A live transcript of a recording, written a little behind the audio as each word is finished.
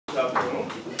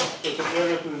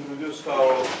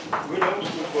William is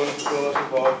going to tell us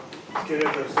about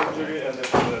skeletal surgery and the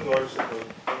combinatorics of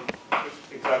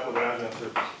the exact Lagrangian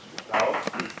surface. Now?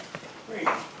 Great.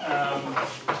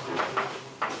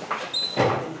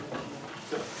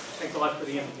 So thanks a lot for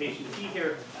the invitation to be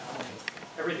here.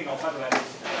 Everything I'll talk about is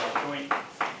joint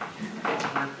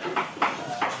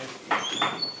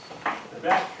with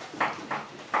Beck.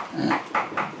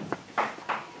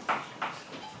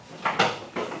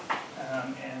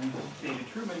 And David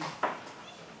Truman.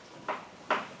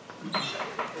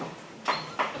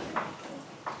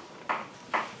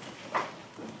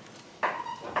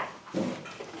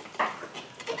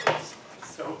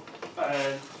 So,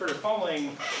 sort of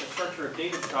following the structure of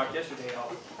David's talk yesterday,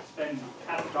 I'll spend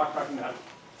half the talk talking about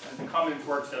the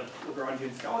combinatorics of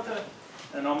Lagrangian Skeletal,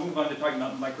 and I'll move on to talking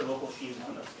about microlocal sheaves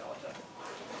on the Skeletal.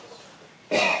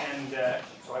 And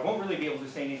so I won't really be able to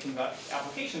say anything about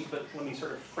applications, but let me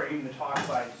sort of frame the talk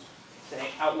by saying,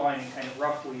 outlining kind of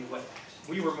roughly what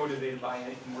we were motivated by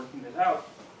in working this out.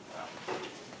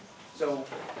 So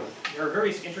there are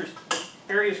various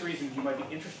reasons you might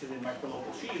be interested in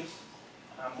microlocal sheaves.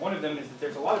 One of them is that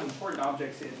there's a lot of important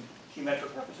objects in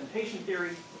geometric representation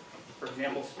theory. For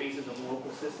example, spaces of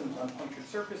local systems on punctured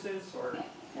surfaces, or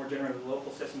more generally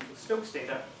local systems with Stokes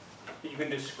data, that you can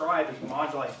describe as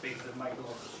moduli spaces of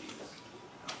microlocal sheaves.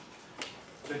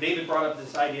 So David brought up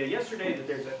this idea yesterday that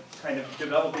there's a kind of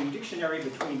developing dictionary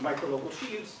between microlocal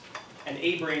sheaves and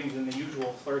A-branes in the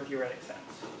usual FLIR theoretic sense.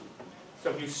 So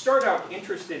if you start out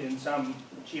interested in some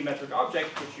geometric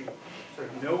object which you sort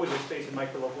of know is a space of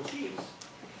microlocal sheaves,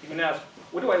 you can ask,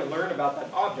 what do I learn about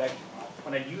that object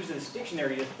when I use this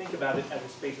dictionary to think about it as a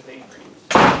space of A-branes?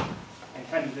 And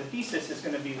kind of the thesis is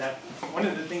going to be that one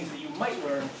of the things that you might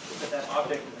learn is that that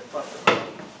object is a cluster.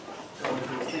 So one of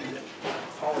these things that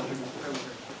Paul introduced earlier.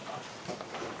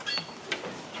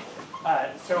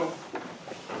 So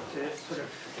to sort of,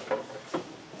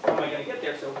 how am I going to get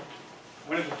there? So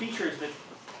one of the features that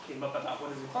came up about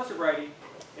what is a cluster variety,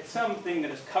 it's something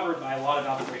that is covered by a lot of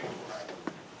operator tori.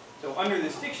 So under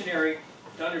this dictionary,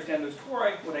 to understand those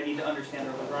tori, what I need to understand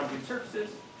are Lagrangian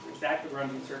surfaces, exact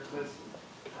Lagrangian surfaces.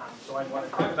 So I want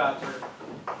to talk about sort of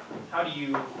how do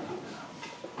you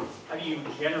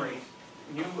generate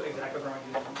new exact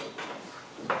Lagrangian surfaces.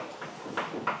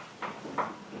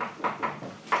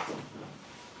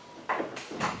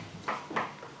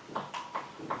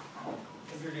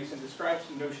 Introduce and describe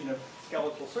some notion of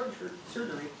skeletal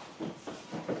surgery.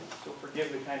 So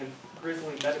forgive the kind of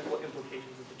grisly medical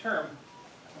implications of the term.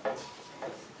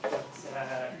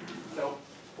 So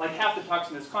like half the talks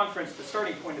in this conference, the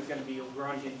starting point is going to be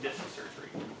Lagrangian disk surgery.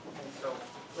 And so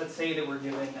let's say that we're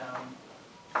given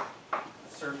a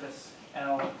surface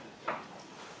L, an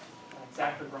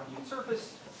exact Lagrangian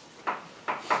surface,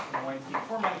 in Weinstein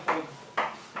 4 manifold.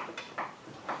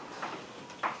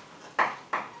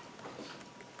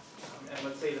 And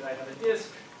let's say that I have a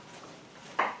disk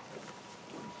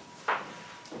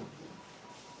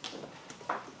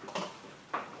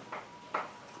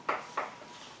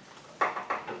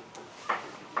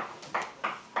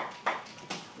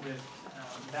with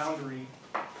boundary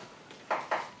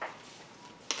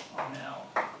on L.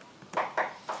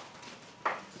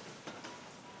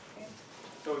 Okay.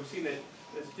 So we've seen that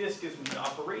this disk gives me an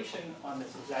operation on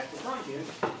this exact Lagrangian.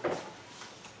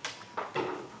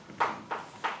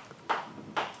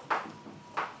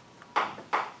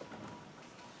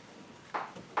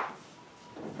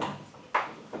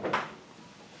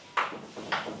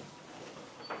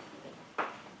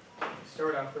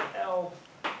 Start out with L.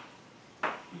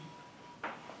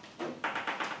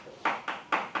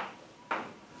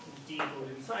 D goes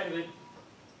inside of it.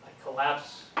 I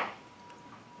collapse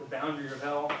the boundary of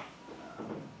L.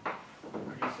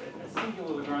 Produce a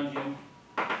singular Lagrangian.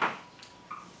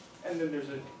 And then there's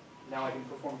now I can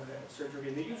perform the surgery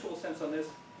in the usual sense on this.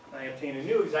 And I obtain a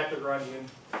new exact Lagrangian,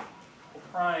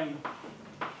 prime,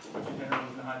 which in general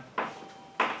is not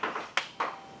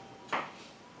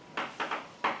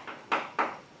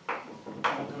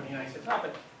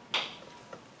isotopic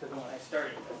to the one I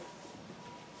started with.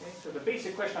 Okay, so the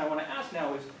basic question I want to ask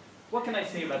now is, what can I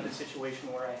say about this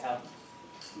situation where I have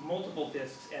multiple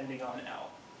disks ending on L?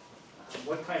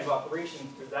 What kind of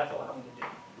operations does that allow me to do?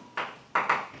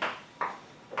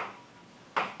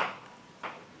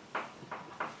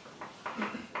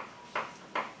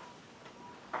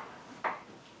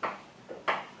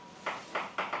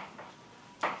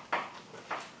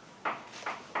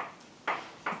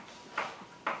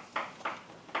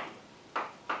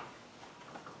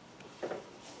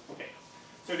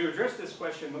 So to address this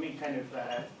question, let me kind of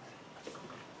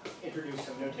introduce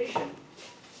some notation.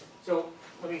 So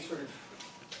let me sort of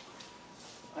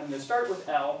going to start with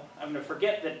L. I'm going to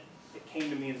forget that it came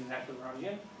to me as exactly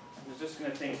Lagrangian. I'm just going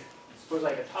to think, suppose I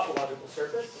have a topological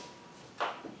surface. So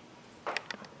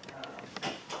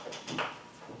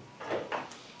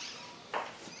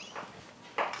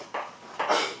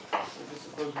just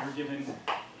suppose we were given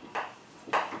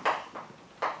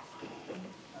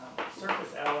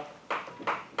surface L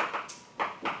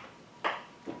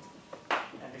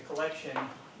and a collection,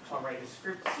 which I'll write as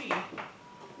script C,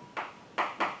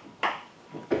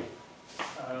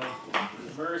 of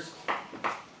reversed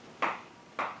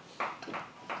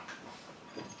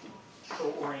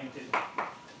co-oriented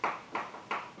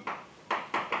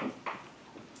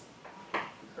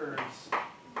curves.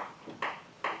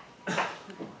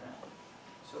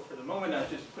 So for the moment, I've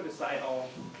just put aside all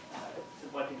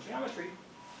symbolic geometry.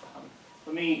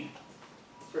 Let me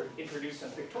sort of introduce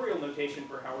some pictorial notation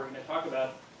for how we're going to talk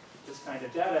about this kind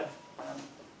of data.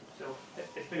 So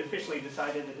it's been officially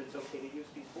decided that it's okay to use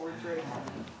these boards, right?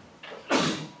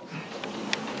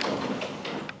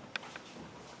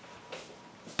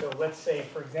 So let's say,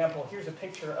 for example, here's a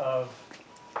picture of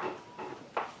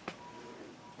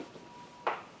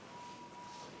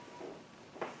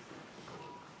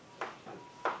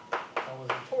L is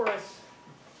a torus,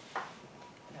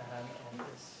 and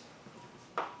this,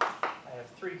 I have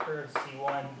three curves,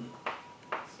 C1,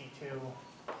 C2,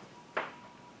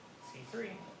 C3.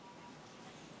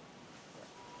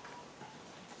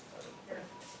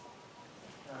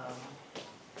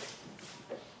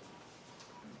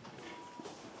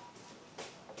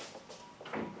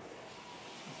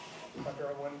 I'll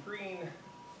draw one green,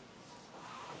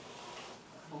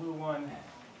 blue one,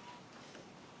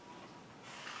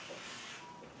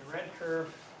 the red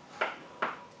curve.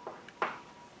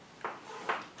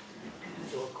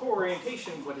 So a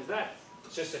co-orientation, what is that?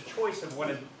 It's just a choice of one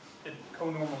of the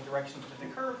co-normal directions of the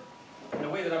curve. And the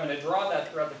way that I'm going to draw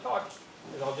that throughout the talk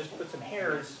is I'll just put some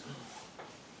hairs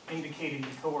indicating the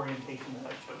co-orientation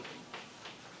that I've chosen.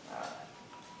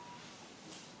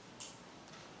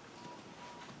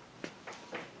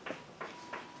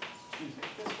 Choose it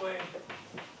this way.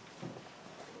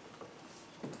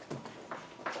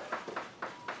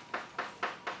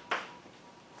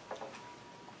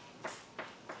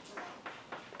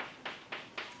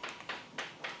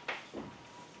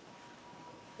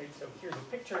 Right, so here's a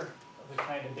picture of the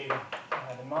kind of data I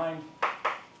have in mind.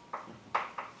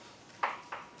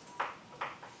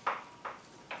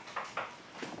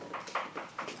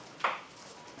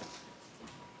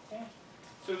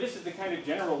 So this is the kind of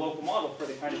general local model for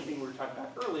the kind of thing we were talking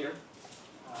about earlier.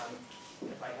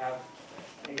 If I have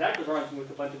an exact Lagrangian with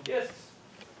a bunch of disks,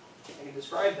 I can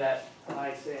describe that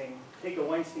by saying, take a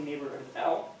Weinstein neighborhood of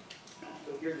L.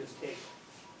 So here just take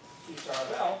T star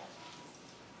of L.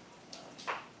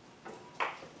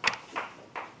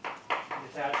 And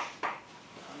attach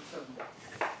some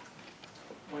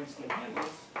Weinstein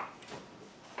handles.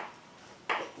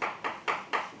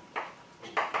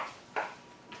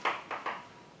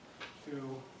 To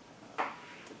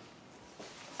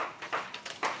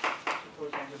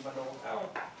suppose tangent bundle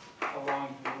L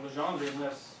along the Lagrangian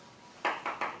list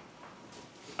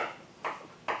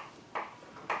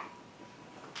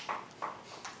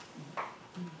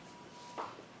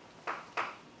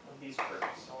of these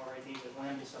curves. So I'll write these as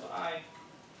lambda sub I.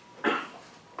 Here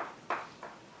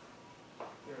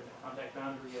are the contact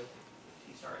boundary of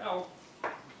T star L.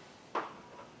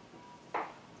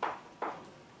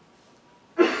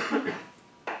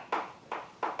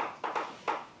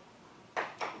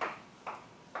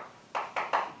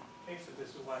 So this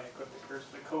is why I put the curves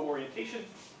to the co-orientation.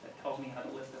 That tells me how to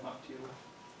lift them up to a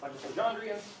bunch of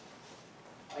Lagrangians.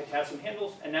 I attach some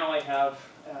handles, and now I have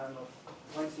a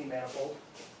Weinstein manifold.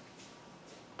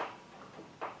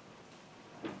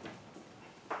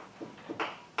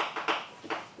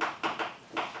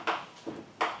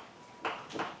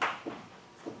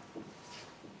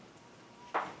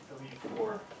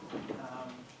 W4.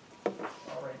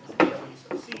 I'll write this as W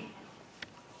sub C.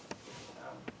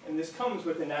 And this comes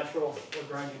with a natural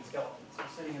Lagrangian skeleton. So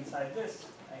sitting inside this,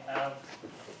 I have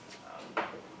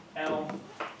L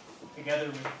together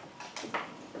with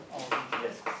all of these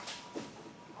disks.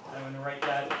 And I'm going to write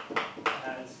that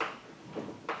as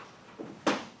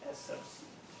S sub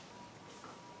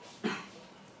C.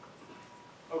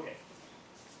 Okay.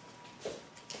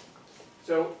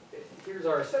 So here's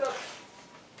our setup.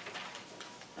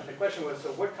 And the question was,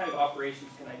 so what kind of operations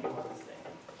can I do on this thing?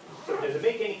 So does it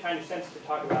make any kind of sense to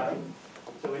talk about it?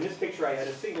 So in this picture, I had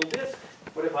a single disk.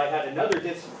 What if I had another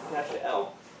disk attached to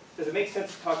L? Does it make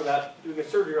sense to talk about doing a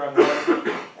surgery on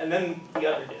one and then the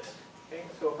other disk? Okay?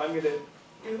 So if I'm going to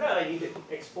do that, I need to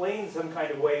explain some kind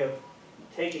of way of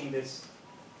taking this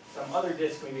some other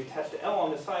disk maybe attached to L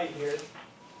on the side here,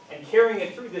 and carrying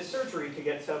it through this surgery to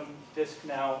get some disk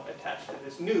now attached to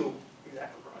this new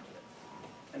exact Lagrangian.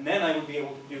 And then I would be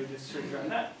able to do this surgery on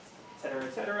that,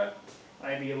 et cetera,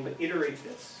 and I'd be able to iterate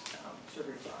this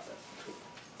surgery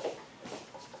process.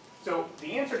 So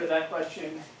the answer to that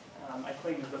question, I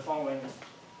claim, is the following.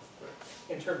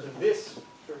 In terms of this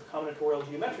sort of combinatorial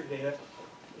geometric data,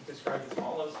 it's described as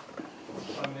follows.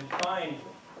 So I'm going to define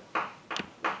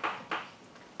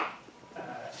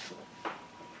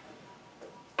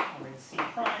C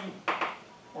prime,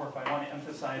 or if I want to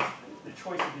emphasize the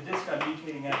choice of the disk I'm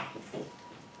mutating at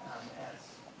as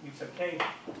mu sub k.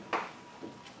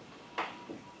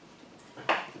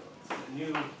 So it's the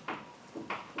new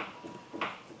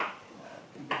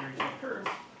configuration of curves.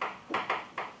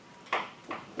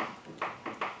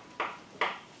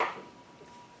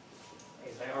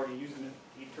 As I already used the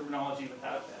terminology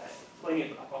without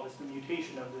explaining it, I'll call this the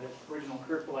mutation of the original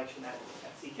curve collection at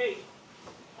CK.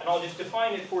 And I'll just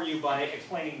define it for you by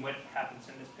explaining what happens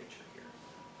in this picture here.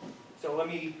 So let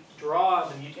me draw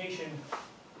the mutation.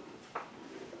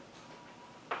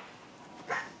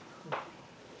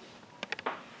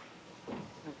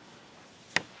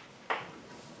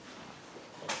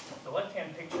 The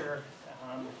left-hand picture,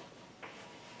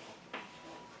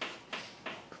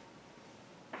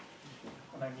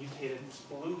 when I mutated this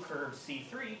blue curve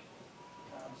C3,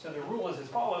 so the rule is as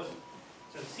follows.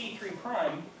 So C3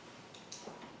 prime,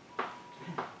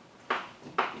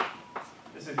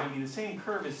 this is going to be the same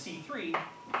curve as C3,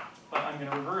 but I'm going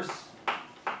to reverse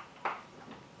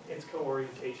its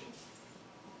co-orientation.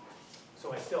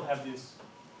 So I still have this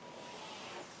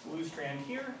blue strand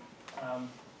here,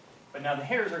 but now the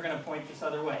hairs are going to point this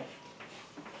other way.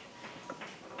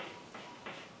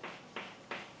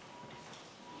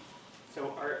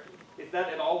 So is that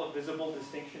at all a visible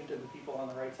distinction to the people on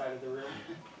the right side of the room?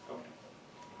 Okay.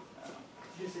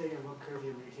 Did you say what curve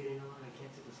you're mutating on? I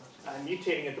can't see the substance. I'm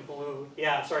mutating at the blue.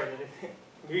 Yeah, sorry.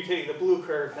 Mutating the blue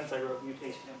curve, hence I wrote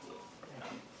mutation in blue.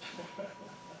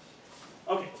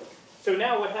 Okay, so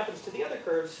now what happens to the other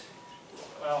curves?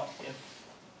 Well, if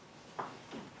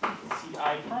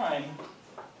Ci prime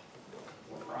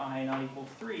for I not equal to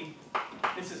 3,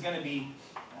 this is going to be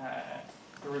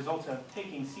the result of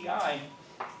taking Ci, I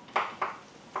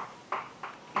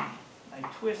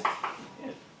twist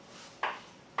it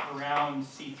around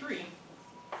C3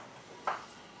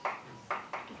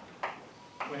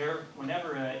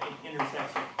 whenever it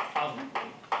intersects it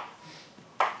positively.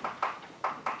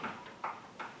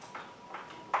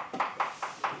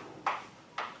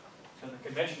 So the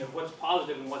convention of what's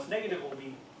positive and what's negative will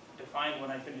be defined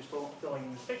when I finish filling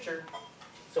in this picture.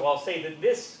 So I'll say that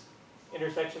this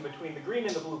intersection between the green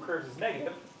and the blue curves is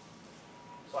negative.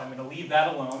 So I'm going to leave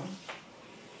that alone.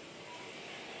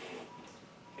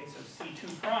 Okay, so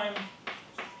C2 prime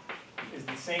is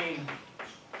the same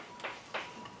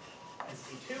as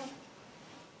C2.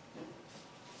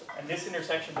 And this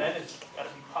intersection then has got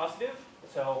to be positive.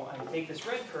 So I take this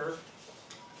red curve,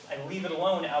 I leave it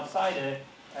alone outside a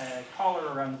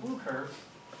collar around the blue curve,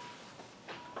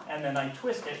 and then I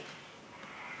twist it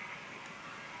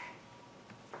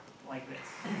like this.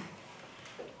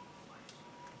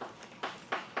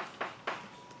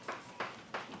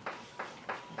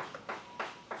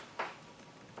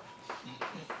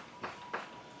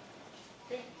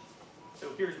 Okay, so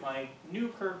here's my new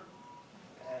curve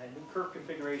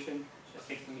configuration. Just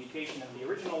takes the mutation of the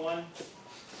original one.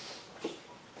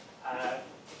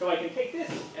 So I can take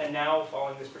this, and now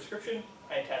following this prescription,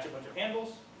 I attach a bunch of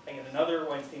handles. I get another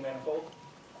Weinstein manifold,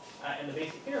 and the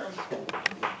basic theorem.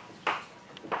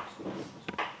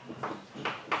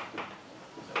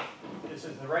 So this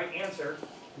is the right answer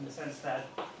in the sense that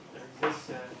there exists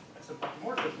a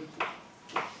subpolymorphism.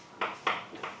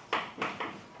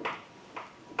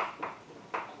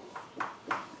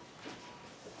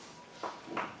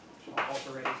 Which I'll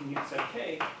also write as mu sub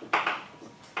k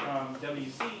from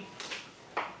WC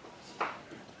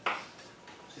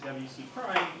to WC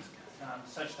prime,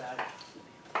 such that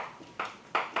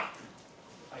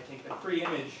I take the free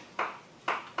image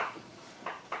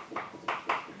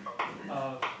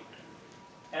of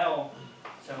L.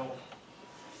 So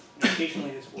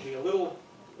notationally this will be a little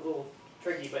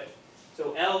tricky, but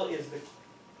so L is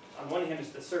on one hand is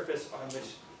the surface on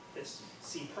which this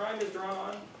C prime is drawn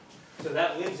on. So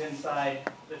that lives inside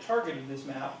the target of this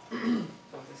map.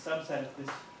 So it's a subset of this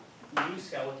new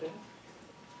skeleton.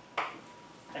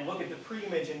 And look at the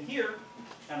pre-image in here,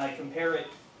 and I compare it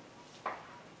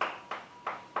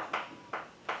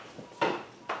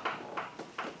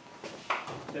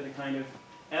to the kind of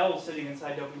L sitting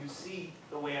inside WC,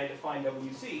 the way I define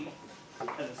WC,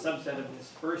 as a subset of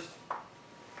this first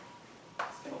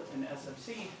S sub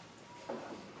C.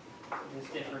 This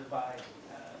differs by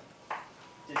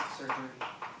disk surgery.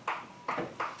 At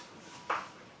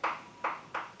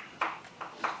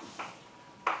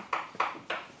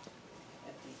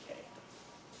dk.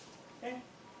 Okay.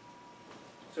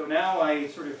 So now I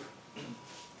sort of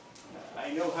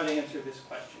I know how to answer this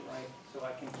question, right? So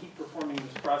I can keep performing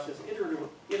this process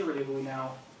iteratively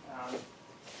now,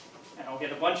 and I'll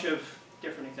get a bunch of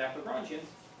different exact Lagrangians.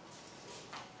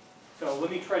 So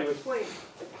let me try to explain.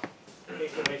 Okay,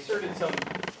 so I asserted some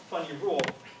funny rule.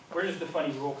 Where does the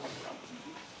funny rule come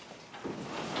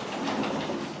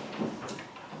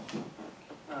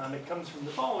from? It comes from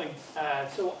the following.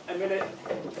 So I'm going to,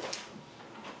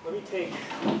 let me take,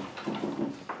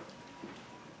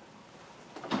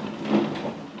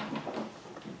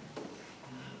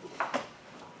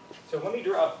 so let me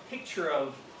draw a picture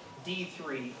of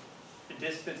D3, the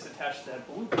disk that's attached to that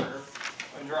blue curve.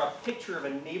 I'm going to draw a picture of a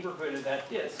neighborhood of that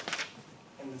disk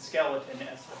in the skeleton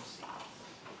S sub C.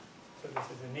 So this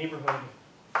is a neighborhood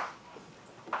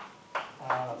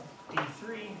of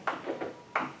D3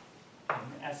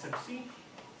 and S sub C.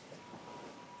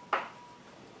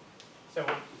 So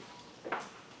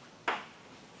the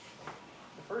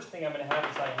first thing I'm going to have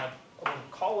is I have a little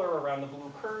collar around the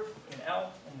blue curve in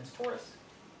L in this torus.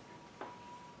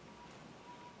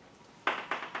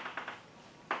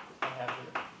 I have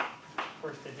here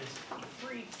first a disk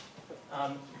D3.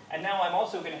 And now I'm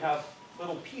also going to have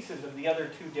little pieces of the other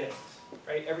two disks,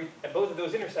 right? At both of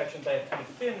those intersections, I have kind of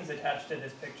fins attached to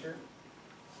this picture.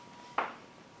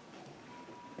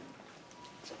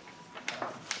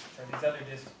 Or these other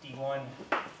disks, D1,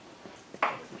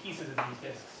 pieces of these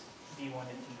disks, D1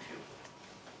 and D2.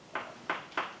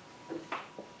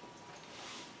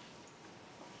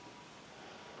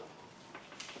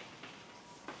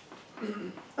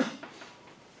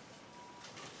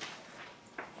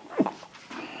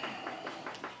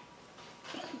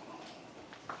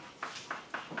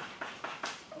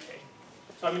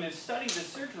 So I'm going to study this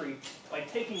surgery by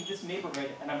taking this neighborhood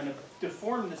and I'm going to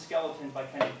deform the skeleton by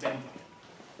kind of bending it.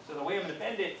 So the way I'm going to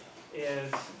bend it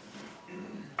is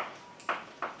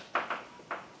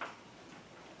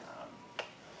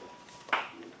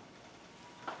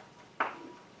the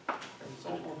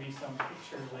result will be some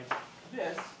picture like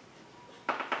this.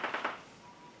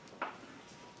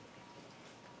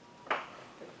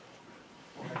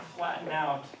 Where I flatten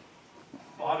out the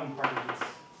bottom part of this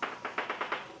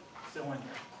cylinder.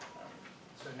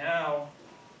 So now,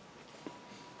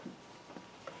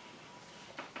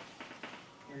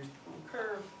 here's the blue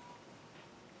curve.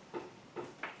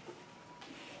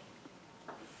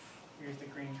 Here's the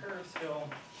green curve still.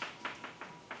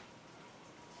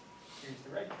 Here's the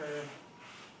red curve.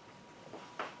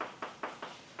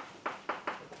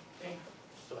 Okay,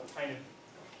 so I kind of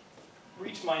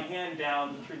reached my hand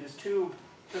down through this tube,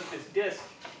 took this disc,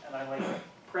 and I like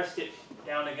pressed it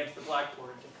down against the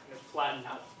blackboard to kind of flatten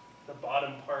out the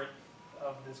bottom part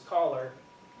of this collar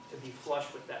to be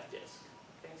flush with that disc.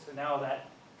 Okay, so now that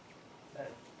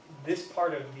this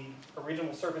part of the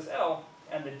original surface L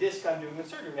and the disc I'm doing the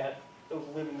surgery at, those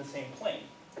live in the same plane.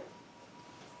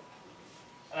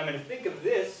 And I'm going to think of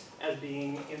this as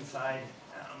being inside,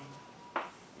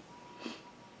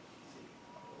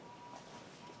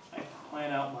 I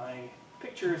plan out my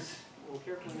pictures a little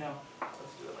carefully now.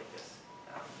 Let's do it like this.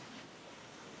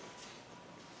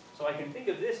 So I can think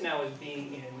of this now as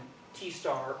being in T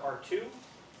star R2.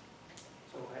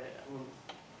 So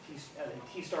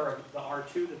T star of the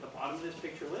R2 that the bottom of this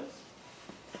picture lives.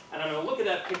 And I'm going to look at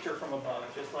that picture from above,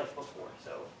 just like before.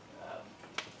 So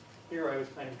here I was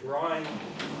kind of drawing.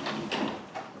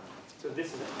 So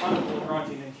this is a conical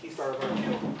Lagrangian in T star of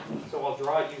R2. So I'll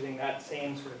draw it using that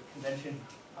same sort of convention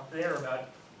up there about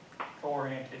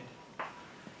co-oriented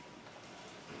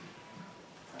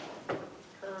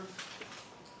curves.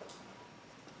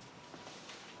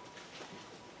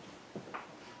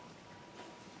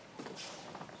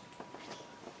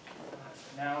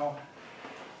 Now,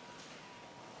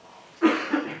 I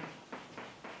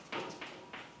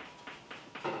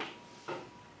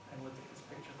look at this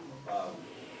picture from above.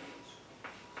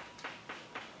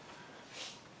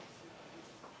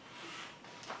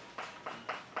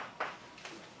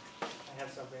 I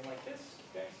have something like this.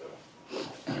 Okay, so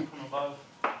from above.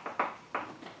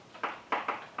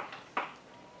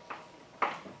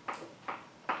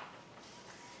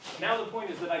 Now the point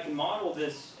is that I can model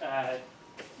this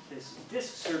this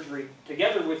disk surgery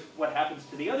together with what happens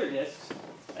to the other disks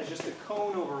as just a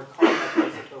cone over a convex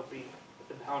isotopy at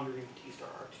the boundary of T star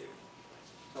R2.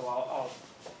 So I'll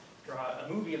draw a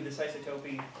movie of this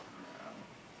isotopy.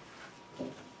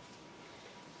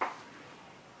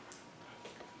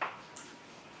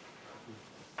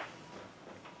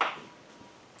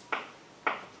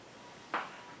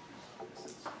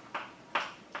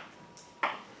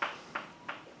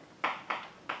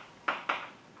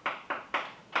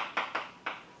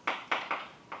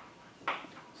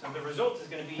 the result is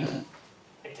going to be,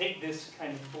 I take this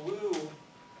kind of blue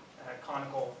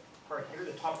conical part here,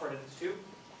 the top part of this tube,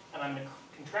 and I'm going to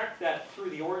contract that through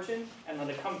the origin and let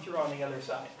it come through on the other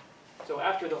side. So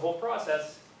after the whole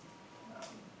process,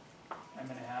 I'm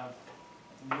going to have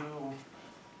a new,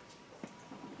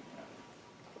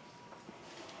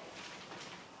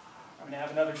 I'm going to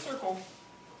have another circle,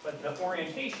 but the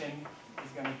orientation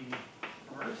is going to be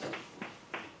reversed.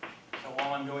 So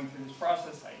while I'm going through this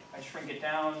process, I shrink it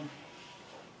down,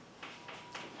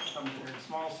 come to a very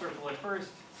small circle at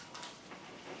first,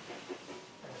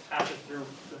 and it passes through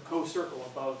the co-circle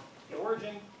above the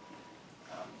origin.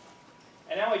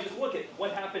 And now I just look at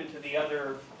what happened to the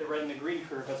red and the green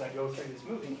curve as I go through this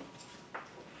movie.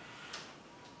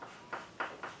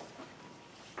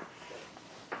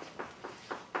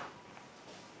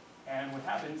 And what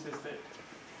happens is that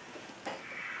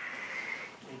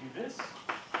they do this.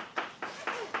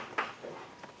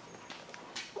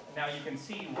 And now you can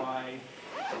see why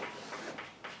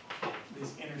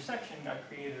this intersection got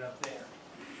created up there.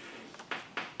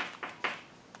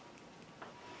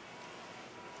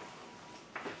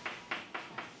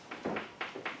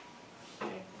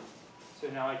 Okay. So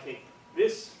now I take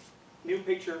this new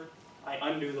picture, I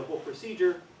undo the whole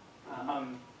procedure,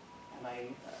 and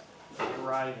I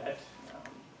arrive at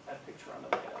that picture on the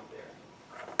way up there.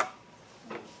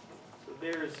 So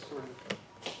there's sort of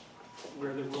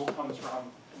where the rule comes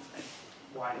from and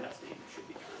why that statement should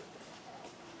be true.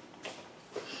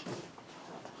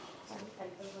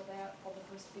 And over there, on the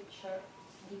first picture,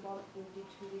 D1 will be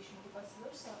relation to vice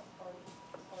versa or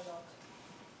not?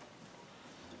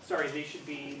 Sorry, they should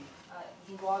be.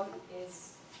 D1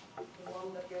 is the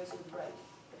one that goes with red.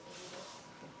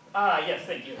 Yes,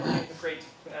 thank you. Okay, great.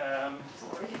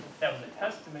 Sorry. That was a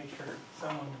test to make sure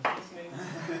someone was listening.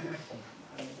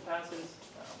 And it passes.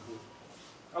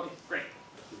 Okay, great.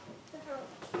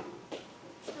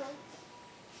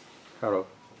 Hello.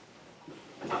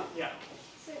 Yeah.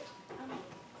 So,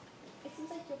 it seems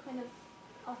like you're kind of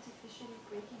artificially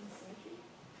breaking symmetry,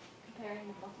 comparing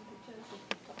the bottom picture with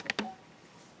the top picture.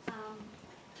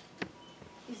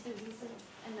 Is the reason,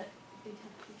 and that we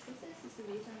have two choices, is the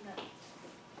reason that...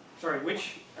 Sorry,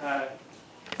 which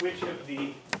of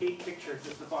the 8 pictures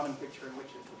is the bottom picture and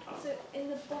which is the top? So, in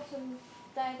the bottom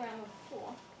diagram of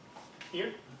 4...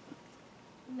 Here?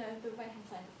 No, the right-hand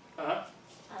side.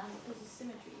 There's a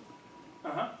symmetry.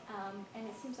 And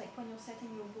it seems like when you're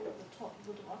setting your rule, the top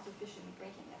would have artificially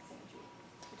breaking that symmetry.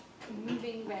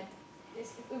 Moving red,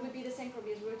 it would be the same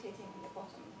probably as rotating the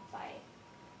bottom by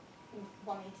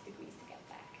 180 degrees to get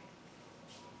back.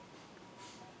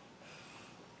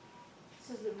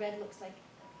 So the red looks like,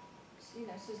 you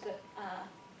know, so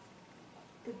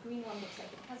the green one looks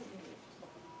like it hasn't moved.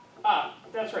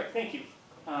 That's right, thank you.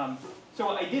 So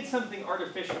I did something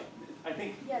artificial. I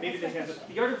think maybe this answers.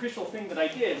 The artificial thing that I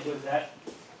did was that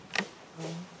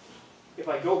if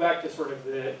I go back to sort of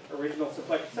the original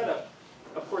simplex setup,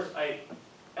 of course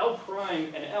L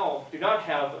prime and L do not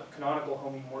have a canonical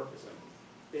homeomorphism.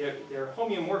 They're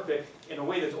homeomorphic in a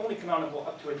way that's only canonical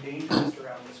up to a danger list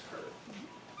around this curve.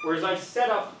 Whereas I've set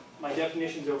up my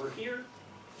definitions over here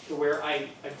to where I've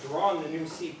drawn the new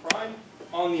C prime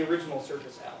on the original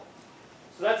surface L.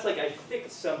 So that's like I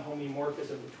fixed some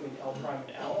homeomorphism between L prime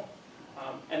and L.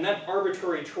 And that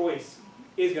arbitrary choice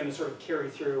is going to sort of carry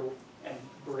through and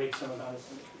break some amount of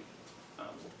symmetry.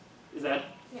 Is that?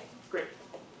 Yeah. Great.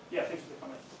 Yeah, thanks for the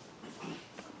comment.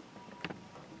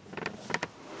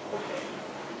 Okay.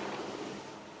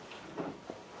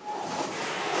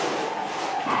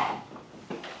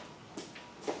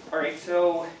 All right,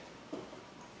 so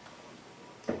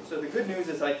the good news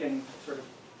is I can sort of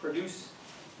produce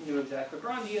new exact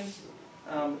Lagrangians.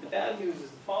 The bad news is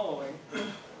the following.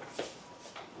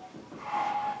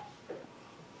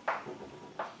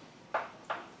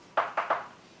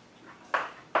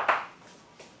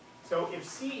 So if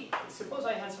suppose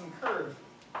I had some curve,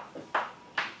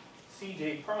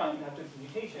 Cj prime after the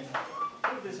mutation,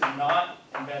 this is not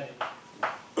embedded.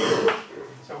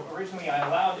 So originally I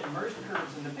allowed immersed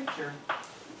curves in the picture,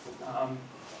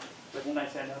 but then I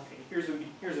said, okay,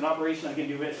 here's an operation I can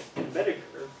do with an embedded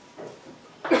curve.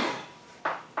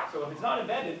 So if it's not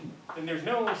embedded, then there's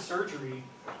no surgery.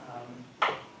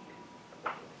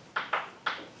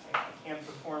 I can't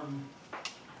perform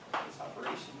this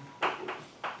operation.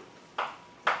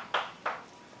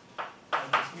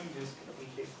 And this new disk of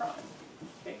Aj prime.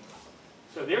 Okay.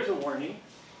 So there's a warning.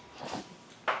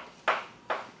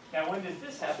 Now when does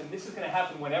this happen? This is going to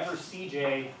happen whenever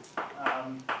Cj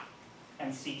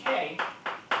and Ck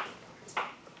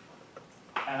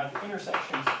have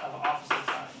intersections of opposite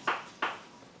signs.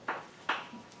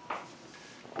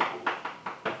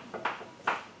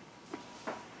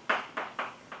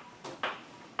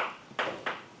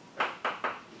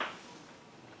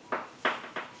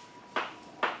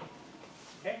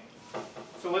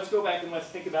 So let's go back and let's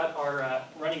think about our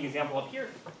running example up here.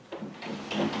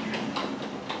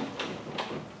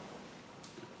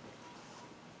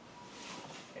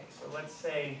 Okay, so let's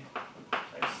say I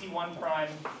have C1 prime,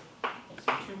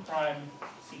 C2 prime,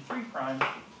 C3 prime.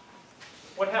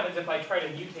 What happens if I try to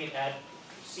mutate at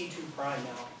C2 prime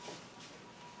now?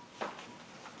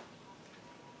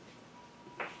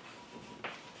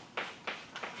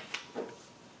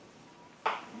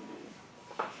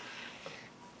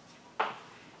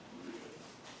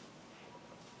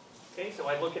 Okay, so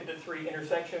I look at the three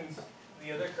intersections of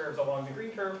the other curves along the green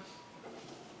curve.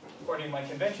 According to my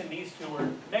convention, these two are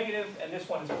negative and this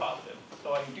one is positive.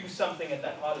 So I do something at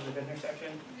that positive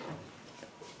intersection.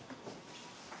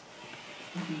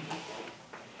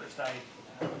 First I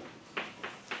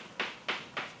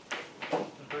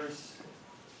reverse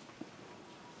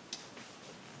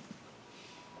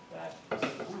that. So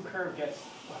the blue curve gets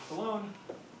left alone.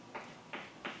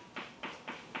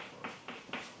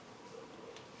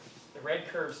 The red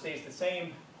curve stays the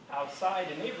same outside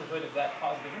the neighborhood of that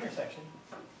positive intersection.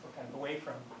 We're kind of away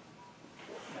from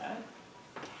that.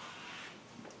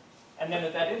 And then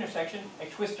at that intersection, I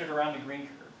twist it around the green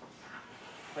curve.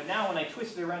 But now when I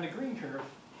twist it around the green curve,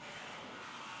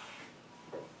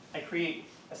 I create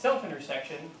a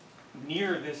self-intersection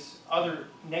near this other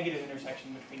negative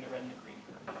intersection between the red and the green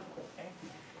curve. Okay?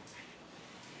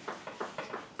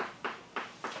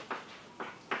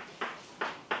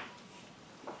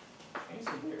 Okay,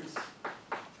 so there's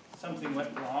something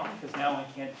went wrong, because now I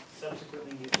can't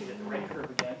subsequently mutate at the red curve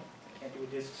again. I can't do a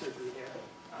disk surgery there.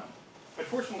 But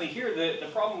fortunately here, the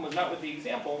problem was not with the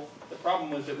example. The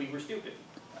problem was that we were stupid.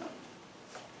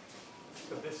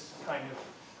 So this kind of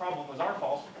problem was our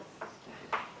fault.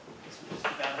 This was just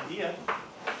a bad idea.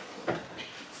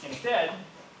 Instead,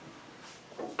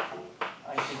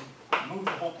 I could move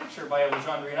the whole picture by a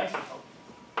Lagrangian isotope.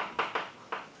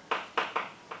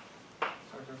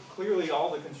 So clearly all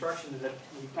the constructions that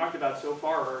we've talked about so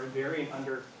far are invariant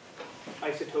under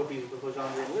isotopies with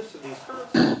Lagrangian lists of these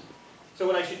curves. So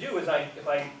what I should do is I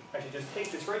should just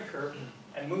take this red curve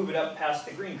and move it up past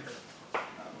the green curve.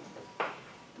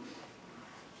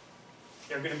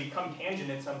 They're going to become tangent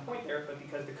at some point there, but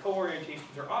because the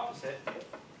co-orientations are opposite,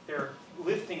 they're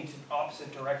lifting to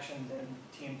opposite directions in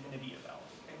T infinity of L.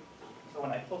 Okay? So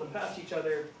when I pull them past each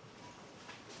other,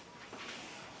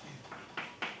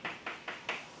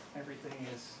 everything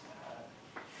is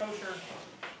kosher.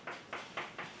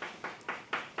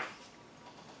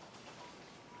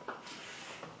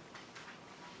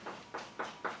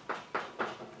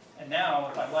 And now,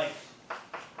 if I like,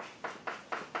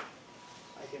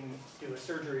 I can do a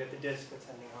surgery at the disk that's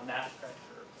ending on that red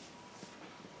curve.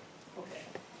 Okay.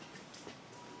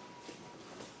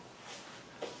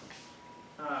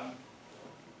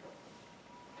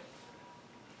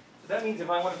 So that means if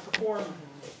I want to perform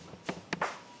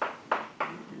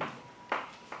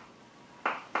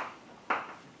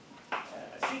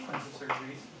a sequence of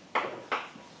surgeries,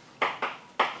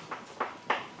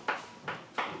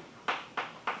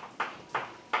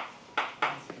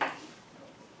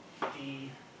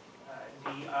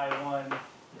 DI1,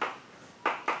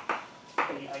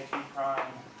 DI2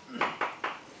 prime,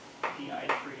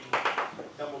 DI3,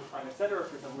 double prime, etc.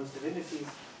 for some list of indices.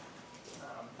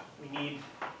 We need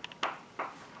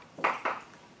to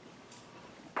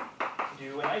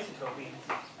do an isotopy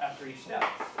after each step.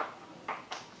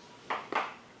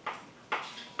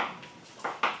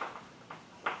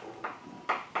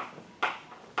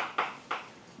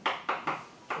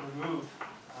 To remove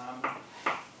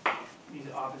these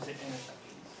opposite intersections.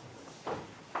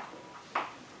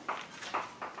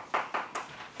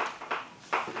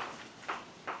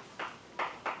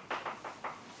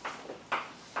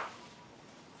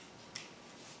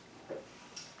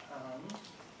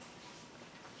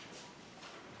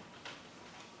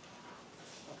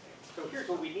 So here's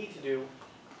what we need to do,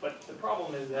 but the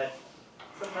problem is that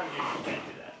sometimes you can't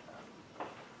do that.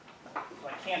 So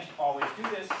I can't always do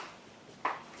this.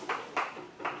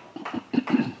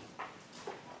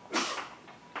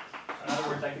 In other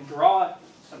words, I can draw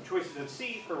some choices of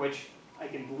C for which I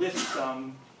can list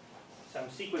some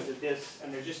sequence of disks,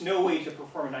 and there's just no way to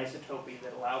perform an isotopy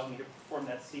that allows me to perform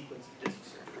that sequence of disk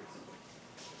surgeries.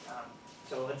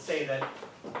 So let's say that.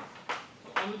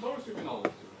 And it's always you can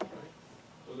always do it, right?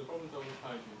 So the problem is always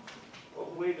hygiene.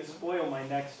 Well, way to spoil my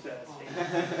next statement.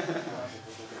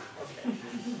 Okay.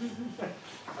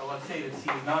 So let's say that C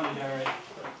is non-degenerate.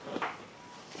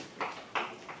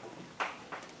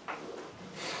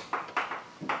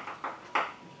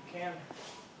 You can.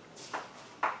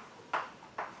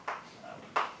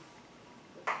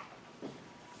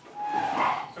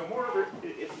 So moreover,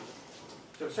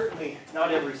 so certainly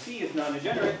not every C is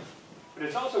non-degenerate, but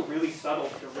it's also really subtle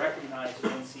to recognize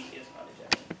when C is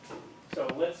non-degenerate. So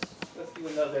let's do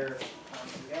another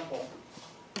example.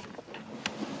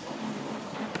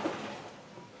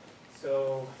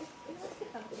 So, Can I ask a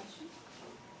fun question?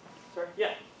 sorry,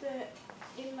 yeah. The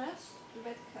immersed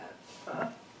red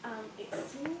curve, it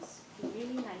seems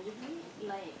really naively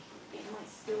like it might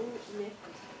still lift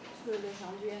to a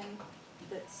Lagrangian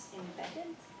that's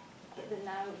embedded, but that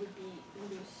now it would be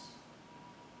loose.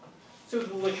 So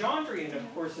the Lagrangian,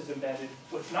 of course, is embedded.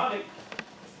 What's not,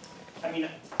 I mean,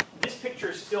 this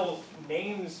picture still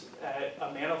names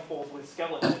a manifold with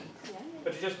skeleton, Yeah.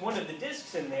 but it's just one of the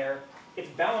disks in there, its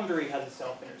boundary has a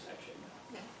self-intersection.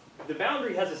 Yeah. If the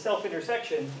boundary has a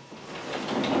self-intersection,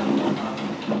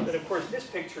 then of course this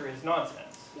picture is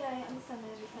nonsense. Yeah, I understand.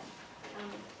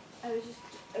 I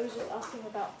was just asking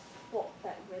about what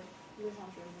that red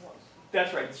Lagrangian was.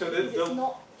 That's right. So Because it's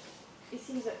not. It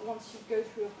seems that once you go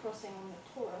through a crossing on the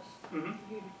torus,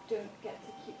 you don't get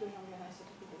to keep Lagrangian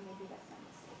isotopic, but maybe that's my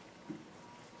mistake.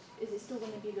 Is it still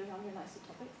going to be Lagrangian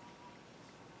isotopic?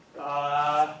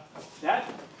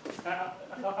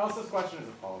 Elsa's question is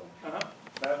the following.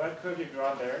 That curve you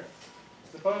draw there,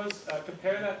 suppose,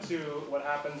 compare that to what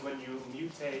happens when you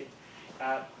mutate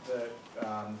at the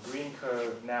green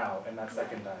curve now in that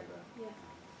second diagram. Yeah.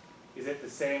 Is it the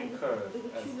same curve? The two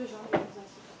Lagrangian isotopic.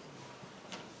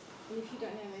 And if you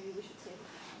don't know, maybe we should say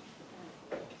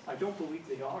that. I don't believe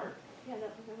they are. Yeah,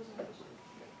 that was my question.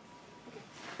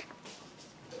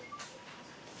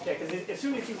 Yeah, because as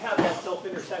soon as you have that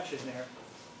self-intersection there,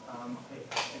 I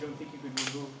don't think you could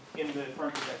remove, in the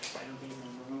front projection, I don't think you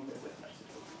can remove it with an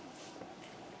isotope.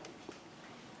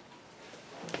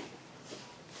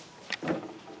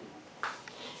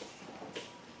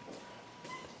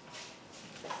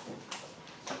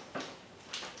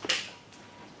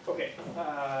 Okay.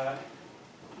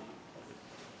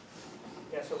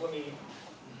 Yeah, so let me...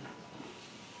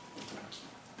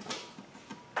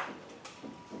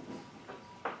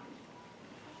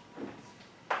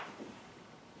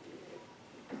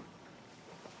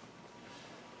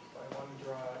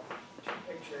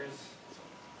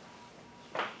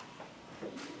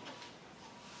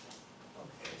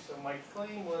 My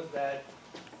claim was that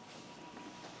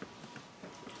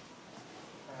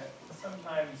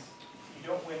sometimes you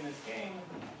don't win this game,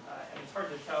 and it's hard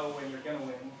to tell when you're going to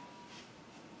win.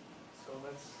 So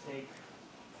let's take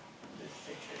this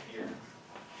picture here.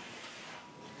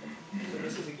 So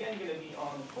this is again going to be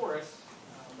on the torus,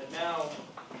 but now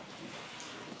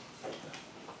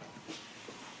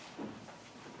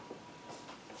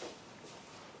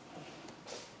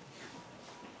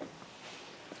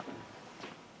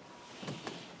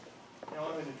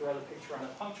I'm going to draw the picture on a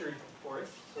punctured torus.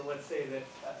 So let's say that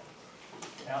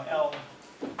now L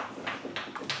is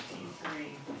T3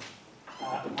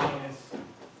 minus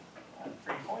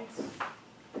 3 points,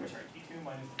 or sorry, T2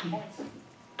 minus 3 points.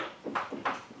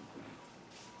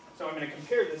 So I'm going to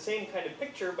compare the same kind of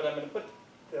picture, but I'm going to put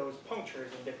those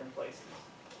punctures in different places.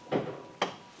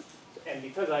 And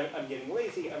because I'm getting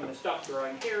lazy, I'm going to stop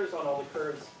drawing hairs on all the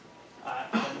curves, and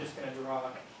I'm just going to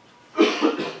draw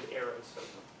arrows. So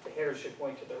the hairs should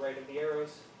point to the right of the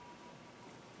arrows.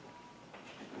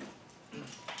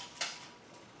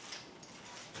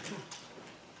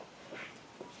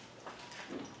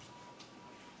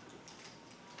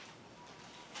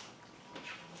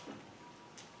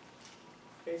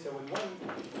 Okay, so in one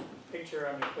picture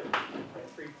I'm going to put my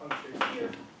 3 punctures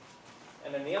here,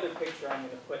 and in the other picture I'm going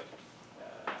to put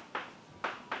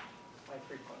my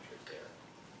 3 punctures there.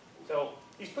 So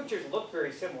these pictures look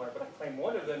very similar, but I claim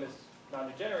one of them is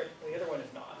non-degenerate and the other one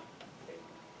is not. Okay?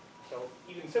 So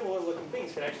even similar looking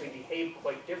things can actually behave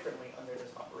quite differently under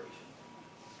this operation.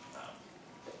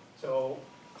 So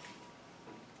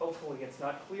hopefully it's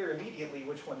not clear immediately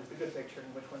which one is the good picture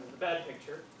and which one is the bad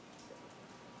picture.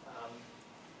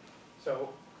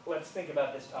 So let's think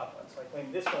about this top one. So I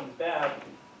claim this one is bad,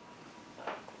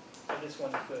 and this one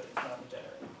is good, it's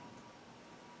non-degenerate.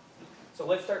 So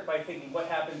let's start by thinking what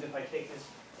happens if I take this,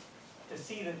 to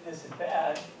see that this is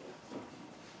bad,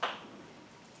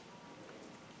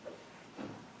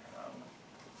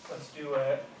 let's do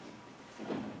a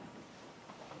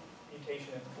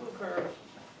mutation in the blue curve.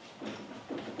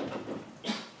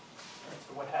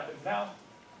 So what happens now?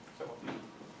 So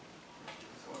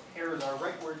if hairs are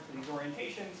rightward for these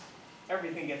orientations,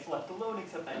 everything gets left alone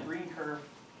except that green curve.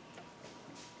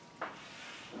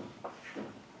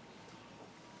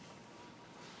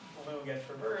 Blue gets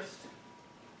reversed.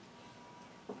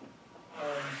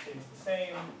 Orange stays the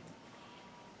same.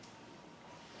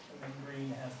 And then green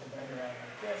has to bend around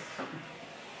like this.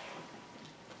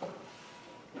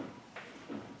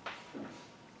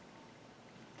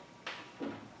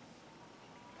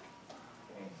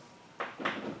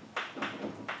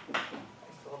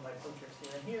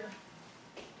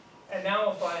 And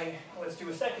now if let's do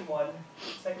a second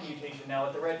mutation now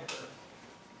at the red curve.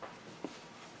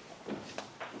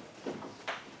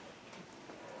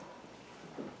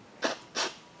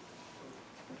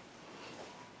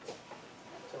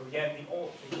 So again,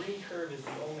 the green curve is the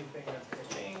only thing that's going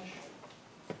to change.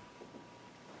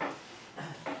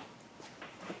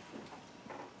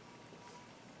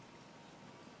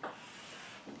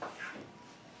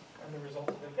 And the result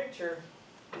of the picture,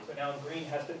 so now green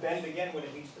has to bend again when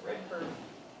it meets the red curve.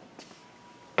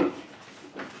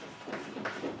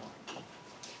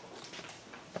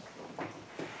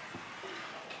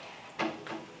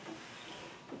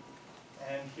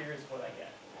 And here's what I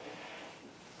get.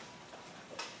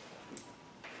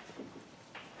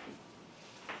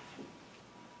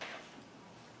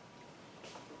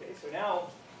 Okay, so now,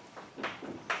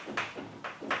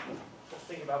 let's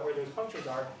think about where those punctures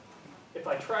are. If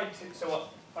I tried to, so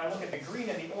if I look at the green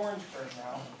and the orange curve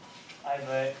now, I have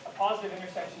a positive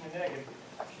intersection and a negative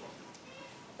intersection.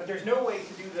 But there's no way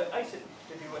to do an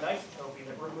isotopy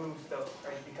that removes those,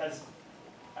 right? Because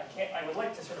I would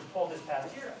like to sort of pull this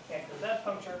past here. I can't go to that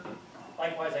puncture.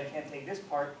 Likewise, I can't take this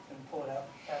part and pull it out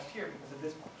past here because of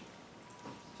this puncture.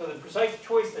 So the precise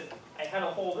choice that I had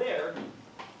a hole there,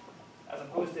 as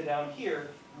opposed to down here,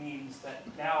 means that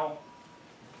now,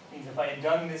 means if I had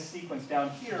done this sequence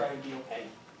down here, I would be okay.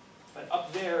 But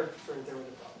up there, sort of there was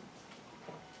a problem.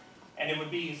 And it would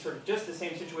be sort of just the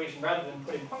same situation. Rather than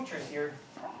putting punctures here,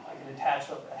 I could attach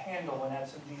a handle and add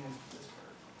some genus to this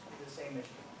curve. The same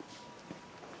issue.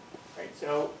 Right,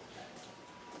 so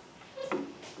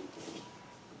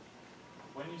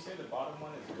when you say the bottom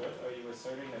one is good, are you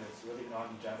asserting that it's really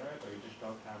non-degenerate, or you just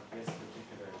don't have this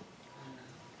particular?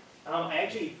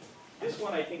 Actually, this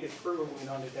one I think is provably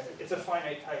non-degenerate. It's a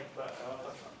finite type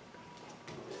electron.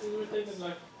 The thing is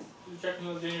like, to check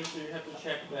non-degenerate, so you have to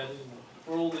check that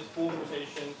for all these four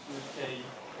mutations, you say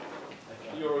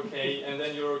you're okay, and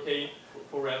then you're okay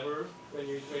forever when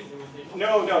you change the mutation?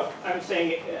 No, I'm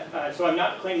saying, so I'm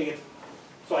not claiming it's,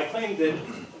 so I claimed that,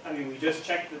 we just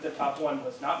checked that the top one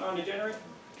was not non-degenerate.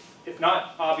 It's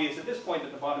not obvious at this point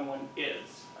that the bottom one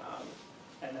is,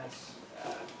 and that's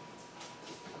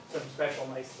some special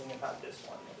nice thing about this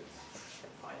one, that it's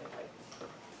finite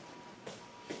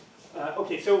type.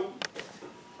 Okay, so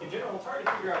in general, it's hard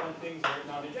to figure out when things are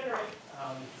non-degenerate.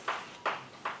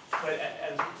 But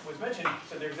as was mentioned,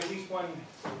 so there's at least one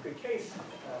good case.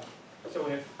 So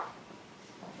if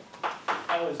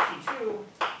L is P2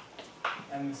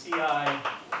 and the CI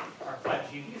are flat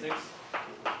geodesics,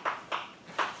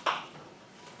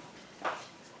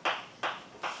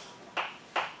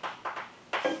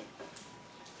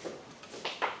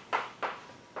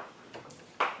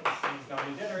 this is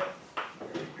non-degenerate.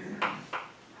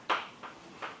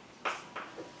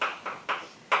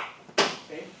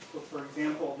 For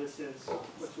example, this is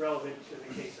what's relevant to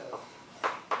the case of,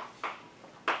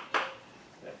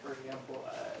 for example,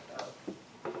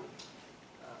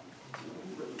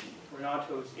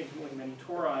 Renato's infinitely many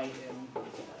tori in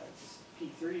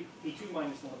P2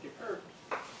 minus the elliptic curve,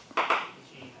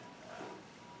 PG,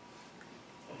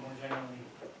 and more generally,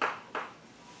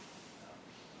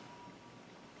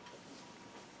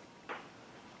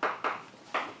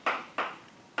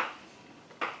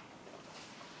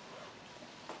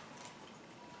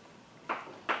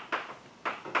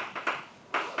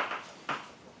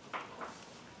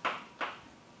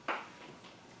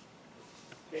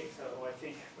 okay, so I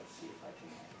think, let's see if I can.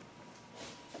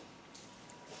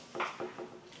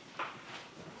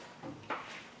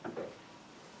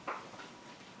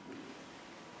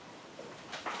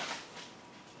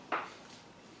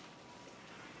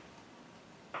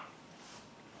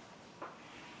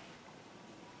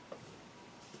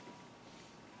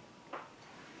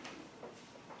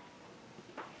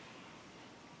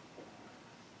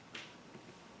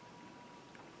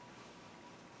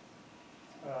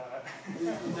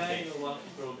 Dying a lot of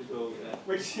people to go there.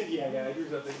 Which, yeah, I drew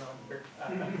something wrong here.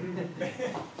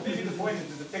 Maybe the point is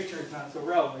that the picture is not so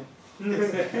relevant. It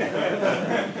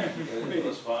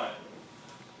was fine.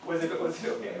 Was it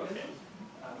okay? Okay.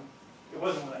 It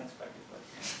wasn't what I expected, but.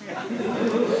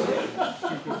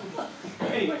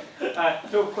 Anyway,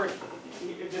 so of course,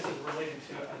 this is related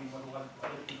to, what a lot of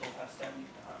other people have studied.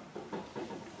 For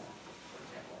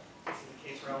example, this is a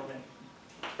case relevant.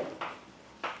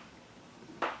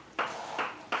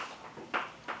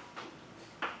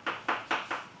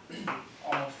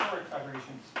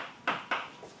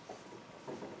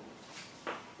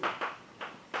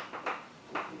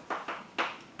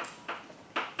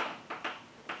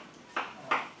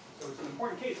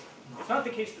 Case. It's not the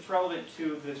case that's relevant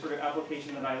to the sort of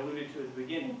application that I alluded to at the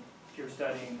beginning, if you're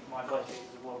studying moduli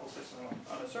phases of local system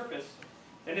on a surface,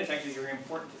 then it's actually very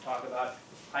important to talk about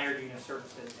higher genus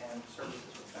surfaces and surfaces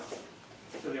with bounds.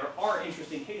 So there are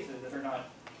interesting cases that are not,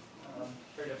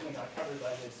 they're definitely not covered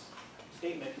by this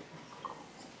statement.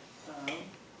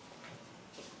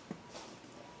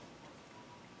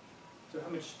 So how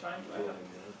much time do I have?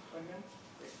 5 minutes?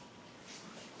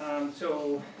 Great.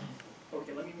 So,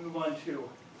 okay, let me move on to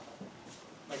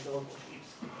my local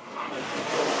sheets.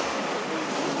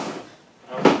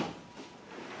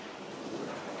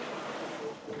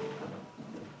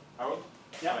 Harold?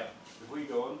 Yeah. Right. Before you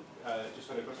go on, just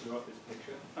had a question about this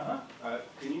picture.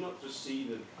 Can you not just see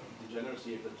the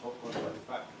degeneracy of the top one by the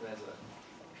fact that there's a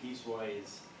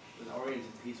piecewise, an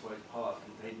oriented piecewise path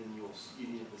contained in your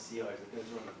union of the CIs that goes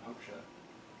around a puncture?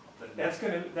 That's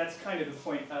kind of the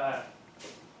point.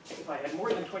 If I had more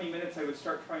than 20 minutes, I would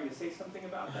start trying to say something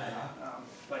about that.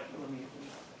 But let me.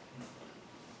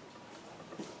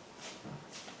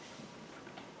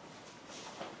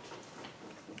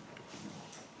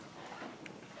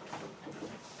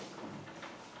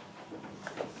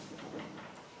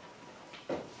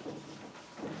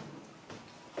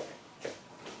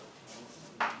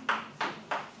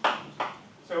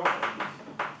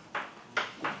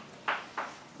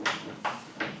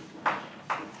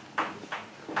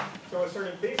 So a sort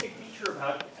of basic feature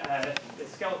about the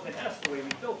skeleton S, the way we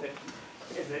built it,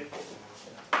 is that it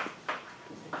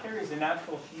carries a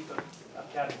natural sheaf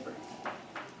of categories.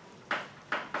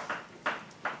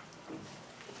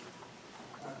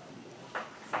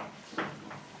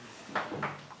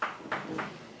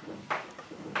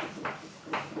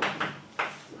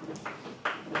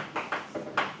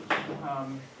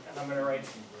 And I'm going to write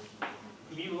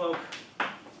mu-loc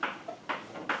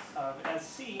of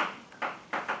SC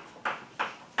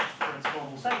for its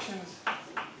global sections,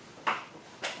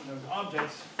 and those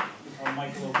objects become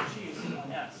microlocal sheaves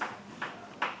on S.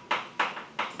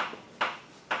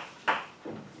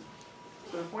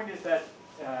 So the point is that,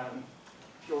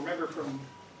 if you'll remember from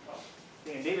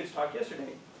Dan David's talk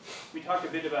yesterday, we talked a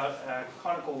bit about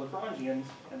conical Lagrangians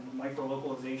and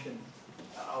microlocalization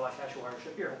a la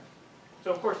Kashawara-Shapira. So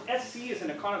of course, SC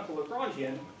isn't a conical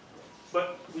Lagrangian,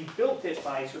 but we built it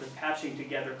by sort of patching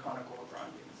together conical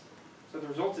Lagrangians. So the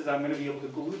result is I'm going to be able to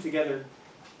glue together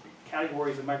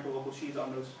categories of microlocal sheaves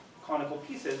on those conical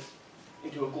pieces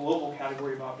into a global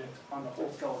category of objects on the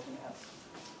whole skeleton S.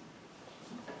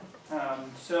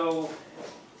 So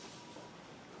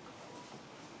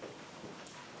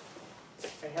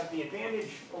I have the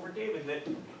advantage over David that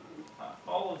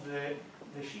all of the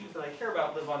sheaves that I care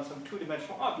about live on some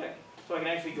two-dimensional object, so I can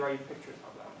actually draw you pictures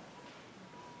of them.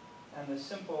 And the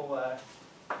simple,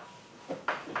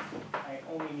 I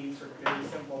only need sort of very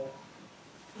simple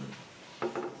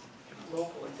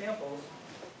local examples.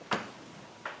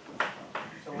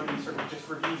 So let me sort of just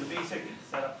review the basic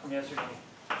setup from yesterday.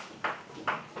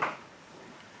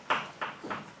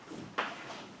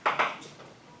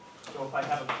 So if I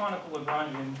have a conical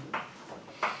Lagrangian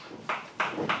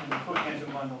and the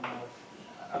cotangent bundle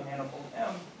of a manifold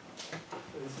M,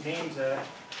 so this name's a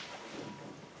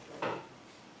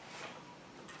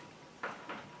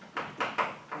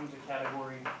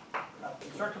category of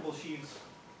constructible sheaves,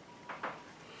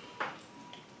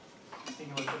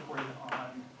 singular supported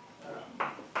on,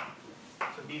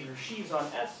 so these are sheaves on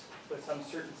S with some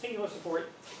certain singular support.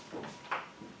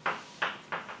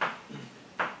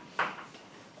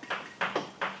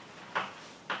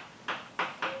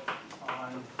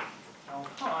 On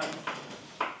L-con,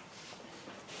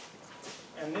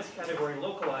 and this category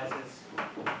localizes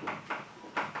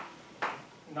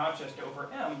not just over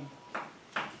M,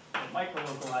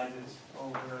 microlocalizes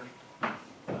over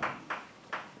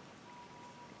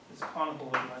this conical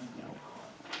Lagrangian.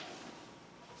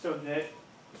 So that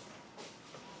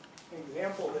an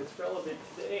example that's relevant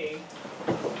today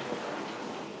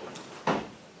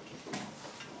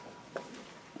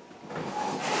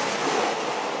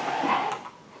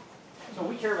so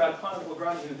we care about conical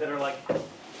Lagrangians that are like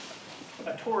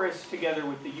a torus together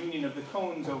with the union of the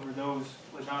cones over those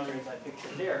Legendres I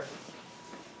pictured there.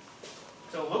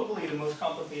 So locally, the most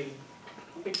complicated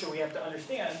picture we have to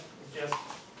understand is just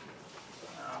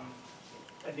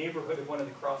a neighborhood of one of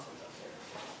the crossings up there.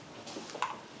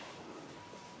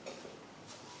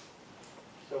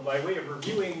 So by way of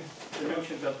reviewing the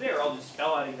notions up there, I'll just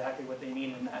spell out exactly what they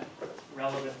mean in that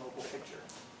relevant local picture.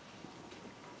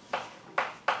 All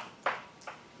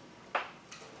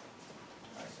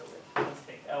right, so let's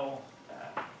take L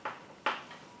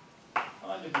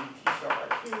on to be T star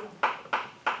R2.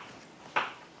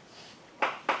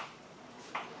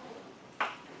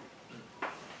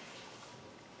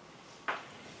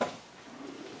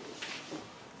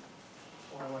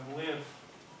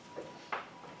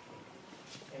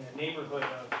 neighborhood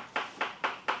of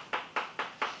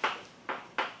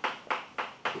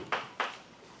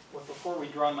what before we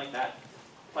drawn like that.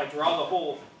 If I draw the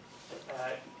whole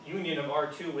union of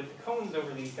R2 with the cones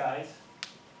over these guys,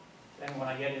 then what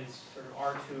I get is sort of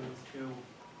R2 with two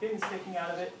fins sticking out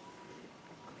of it.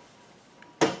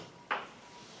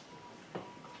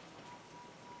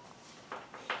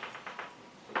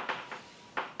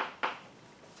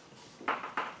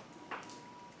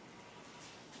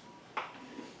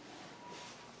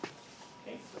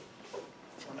 Okay, so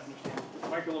I want to understand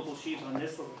microlocal sheaves on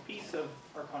this little piece of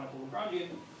our conical Lagrangian.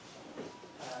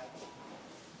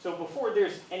 So before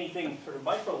there's anything sort of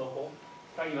microlocal,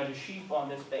 talking about a sheaf on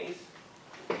this base,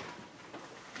 the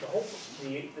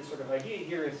sort of idea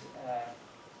here is,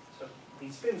 so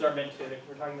these fins are meant to,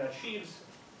 we're talking about sheaves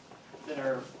that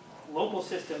are local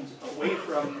systems away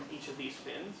from each of these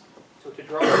fins. So to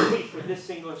draw a sheaf with this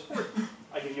singular support,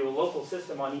 I give you a local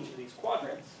system on each of these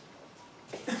quadrants.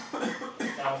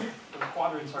 Now, those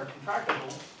quadrants are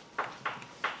contractible.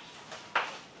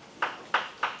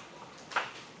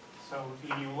 So we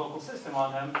give you a local system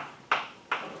on them.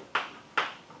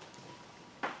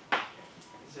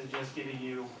 This is just giving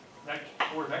you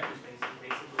 4 vector spaces,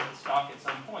 basically, that stock at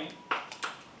some point.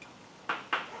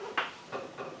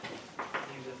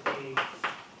 Use as A,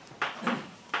 B,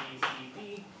 C,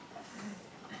 D.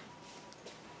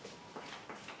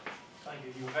 So I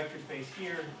give you a vector space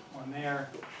here, one there,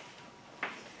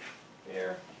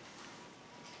 there.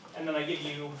 And then I give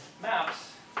you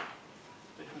maps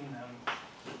between them.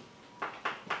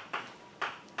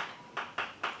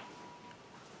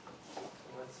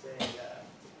 Say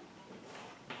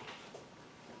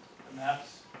the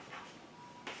maps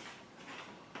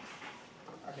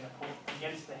are going to pull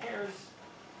against the hairs.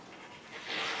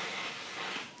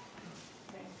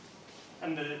 Okay.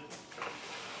 And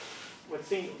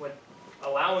what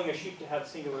allowing a sheaf to have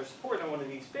singular support on one of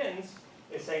these fins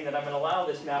is saying that I'm going to allow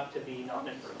this map to be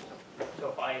non-invertible. So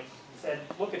if I said,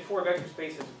 look at 4 vector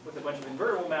spaces with a bunch of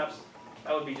invertible maps,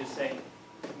 that would be just saying,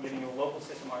 I'm giving you a local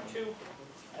system R2,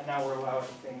 and now we're allowing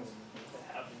things that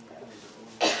have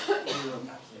zero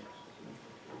maps.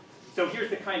 So here's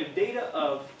the kind of data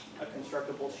of a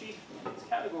constructible sheaf in its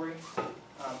category.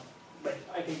 But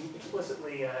I can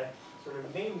explicitly sort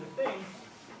of name the thing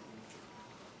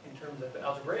in terms of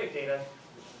algebraic data.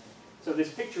 So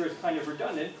this picture is kind of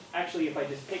redundant. Actually, if I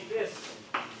just take this,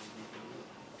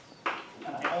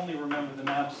 and I only remember the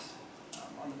maps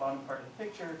on the bottom part of the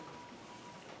picture,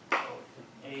 so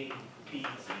A, B,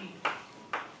 C.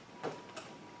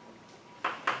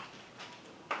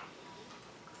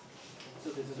 So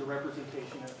this is a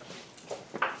representation of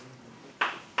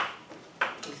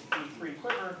this E3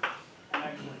 quiver, and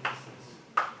actually this is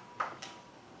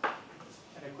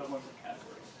an equivalence of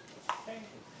categories. Okay?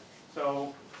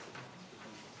 So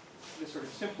this sort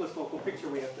of simplest local picture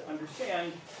we have to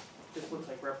understand just looks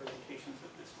like representations of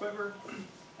this quiver.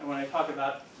 And when I talk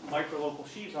about microlocal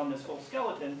sheaves on this whole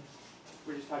skeleton,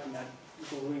 we're just talking about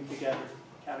gluing together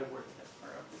categories that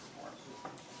are of this form.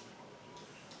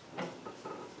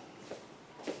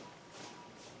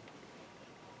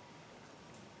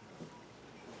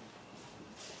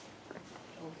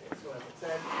 Okay, so as it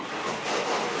said,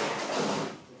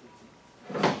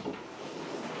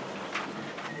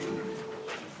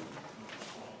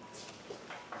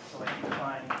 so I can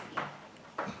define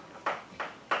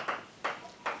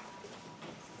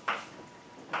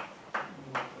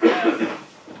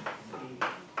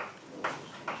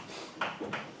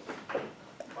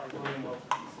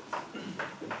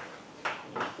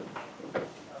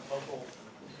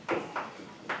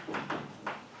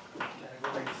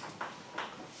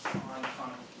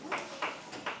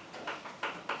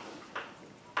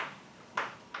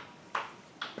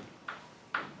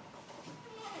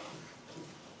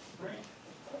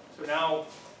now,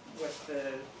 what's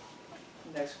the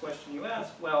next question you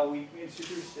ask? Well, we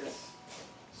introduced this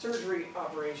surgery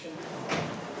operation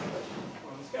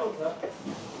on the skeleton.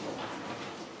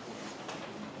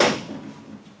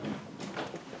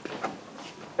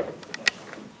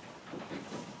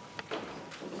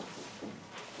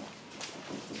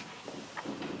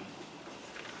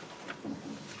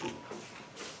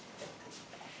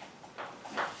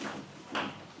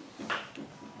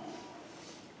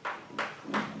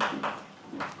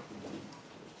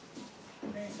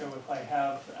 So if I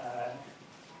have,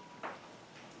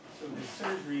 so the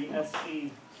surgery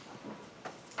SC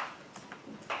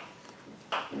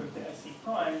goes to SC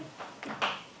prime,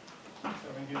 so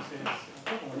induces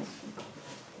equivalence.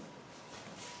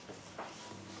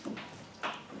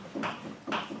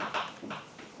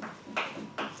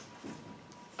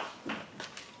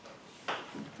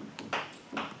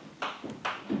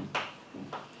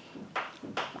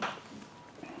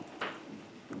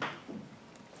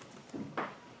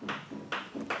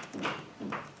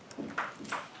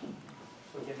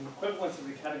 equivalence of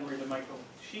the category of the micro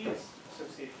sheaves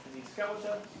associated with the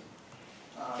skeleton.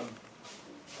 Of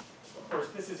course,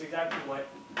 this is exactly what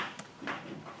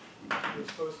you're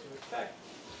supposed to expect.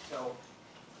 So,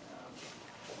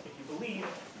 if you believe,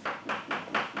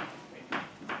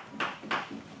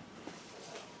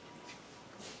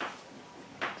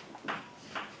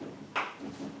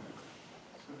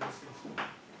 so this is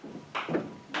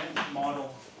men's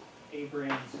model A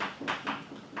brains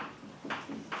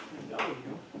W.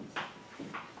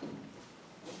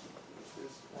 This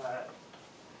is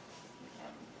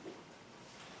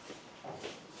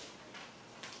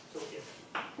so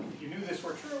if you knew this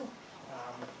were true,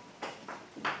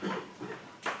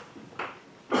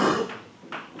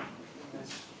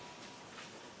 this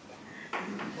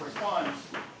corresponds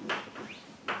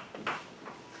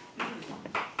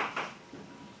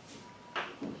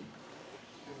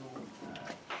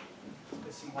to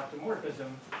this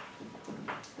symplectomorphism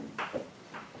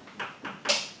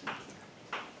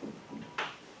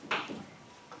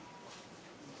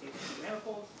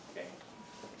manifolds. Okay.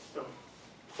 So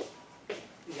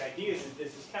the idea is that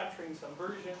this is capturing some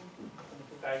version of the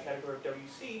Fukaya category of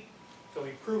WC. So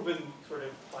we've proven sort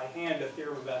of by hand a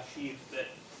theorem about sheaves that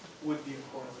would be a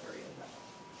corollary of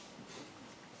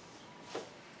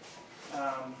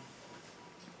that.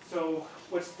 So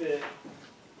what's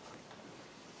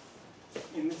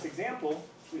in this example,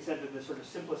 we said that the sort of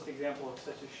simplest example of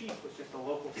such a sheaf was just a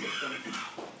local system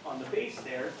on the base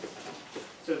there.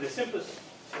 So the simplest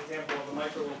example of a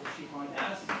micro-local sheaf on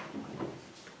S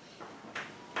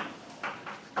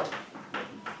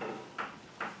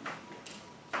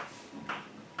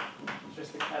is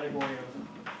just a category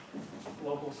of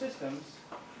local systems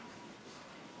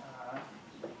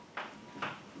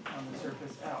on the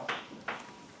surface L.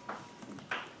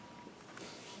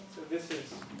 So this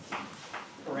is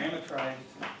parametrized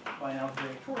by an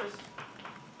algebraic torus.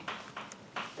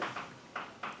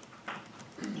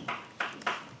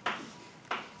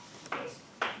 Just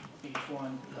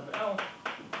H1 of L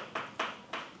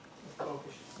with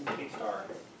coefficients in K star.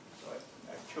 So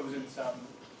I've chosen some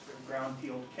sort of ground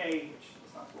field K, which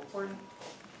is not so important.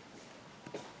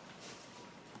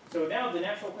 So now the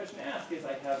natural question to ask is if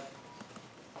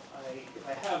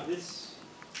I have this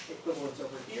equivalence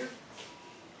over here,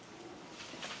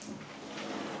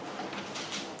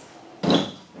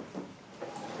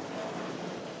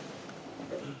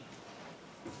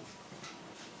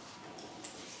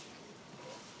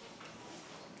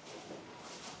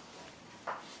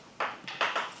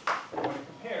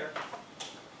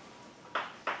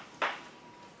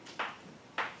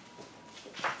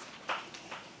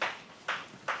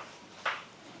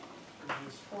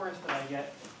 that I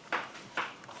get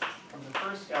from the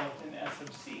first skeleton S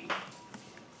of C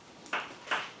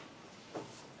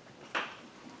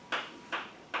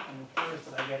and the torus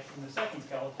that I get from the second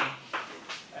skeleton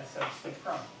S of C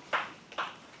prime.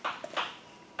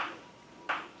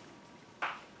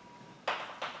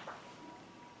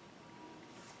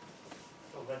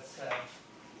 So let's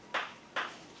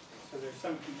so there's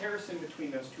some comparison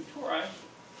between those two tori.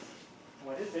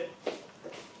 What is it?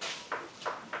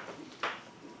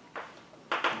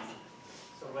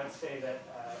 Let's say that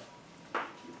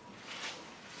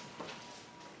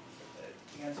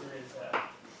the answer is the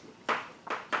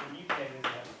UK is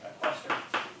a cluster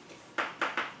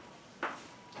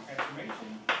transformation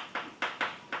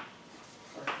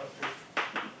or cluster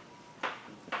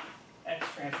X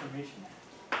transformation.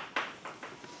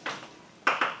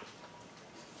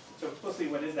 So explicitly,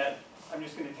 what is that? I'm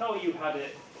just going to tell you how to.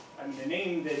 I'm going to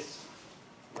name this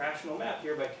rational map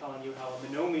here by telling you how a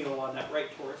monomial on that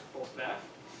right torus pulls back.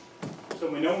 So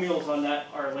monomials on that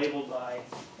are labeled by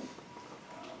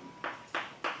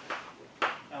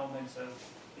elements of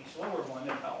H lower 1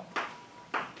 of L.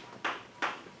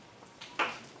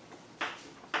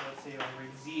 So let's say over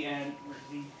Zn or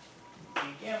Z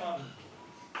gamma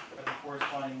for the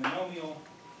corresponding monomial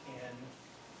in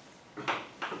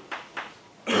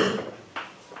the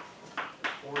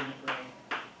coordinate ring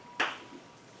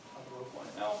of the rope 1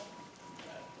 of L.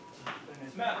 Then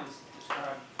this map is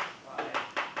described by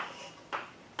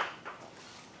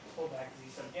pull back Z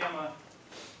sub gamma.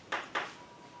 I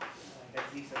get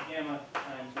Z sub gamma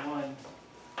times 1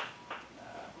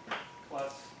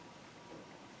 plus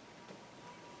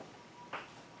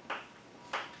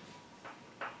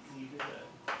Z to the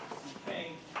CK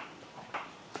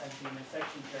times the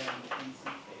intersection term between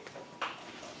CK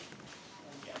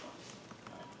and gamma.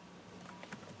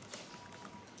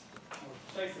 More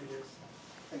precisely, there's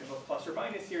kind of a plus or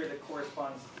minus here that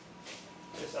corresponds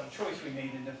to some choice we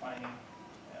made in defining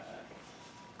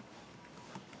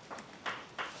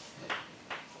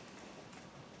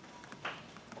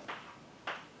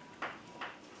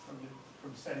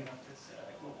setting up this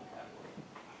global category.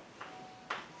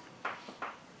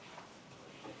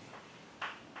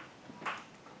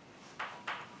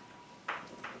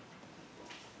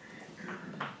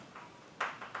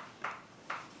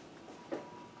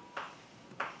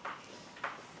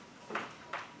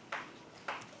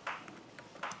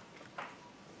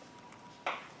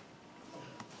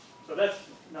 So that's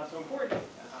not so important.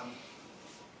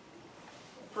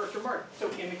 First remark, so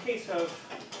in the case of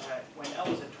when L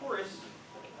is a torus,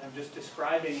 I'm just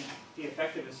describing the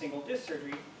effect of a single disk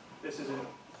surgery. This is an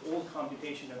old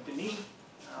computation of Denis,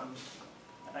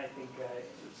 and I think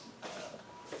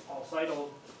it's Paul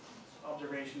Seidel's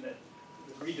observation that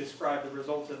re-describe the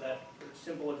results of that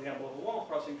simple example of a wall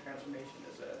crossing transformation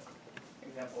as an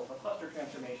example of a cluster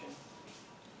transformation.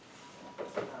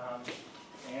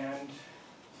 And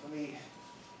let me,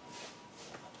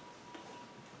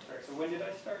 sorry, so when did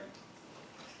I start?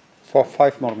 For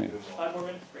 5 more minutes. 5 more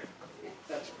minutes? Great.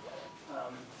 That's,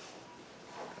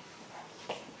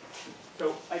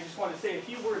 so I just want to say a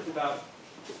few words about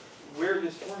where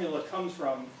this formula comes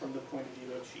from the point of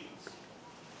view of sheaves.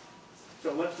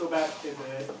 So let's go back to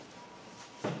the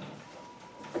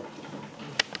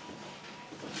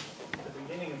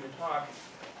beginning of the talk.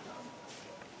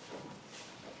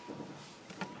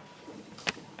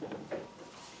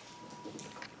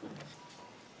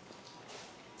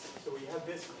 So we have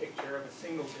this picture of a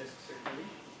single disk surgery.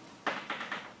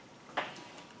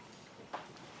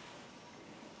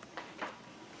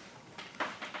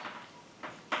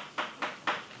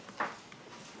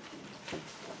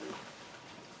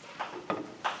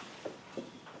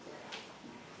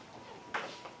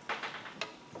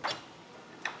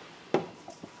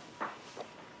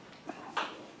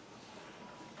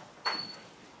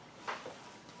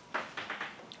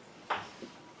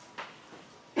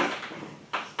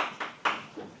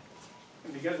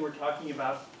 Because we're talking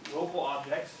about local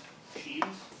objects, sheaves,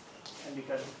 and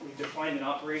because we define an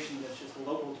operation that's just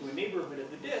local to a neighborhood of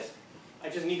the disk, I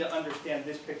just need to understand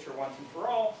this picture once and for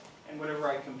all, and whatever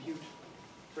I compute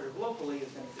sort of locally is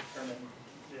going to determine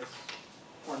this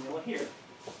formula here.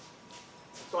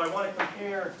 So I want to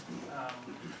compare I'm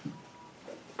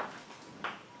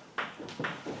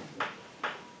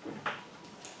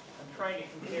trying to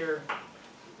compare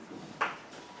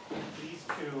these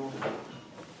two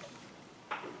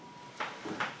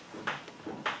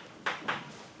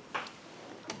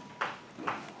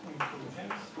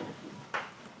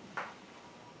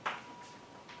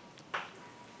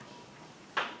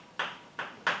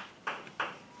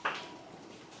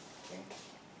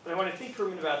I want to think for a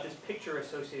minute about this picture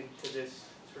associated to this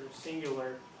sort of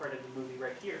singular part of the movie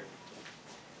right here.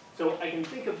 So I can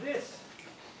think of this,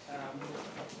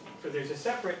 so there's a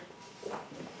separate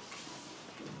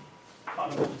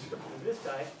canonical description of this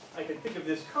guy. I can think of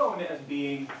this cone as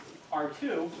being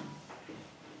R2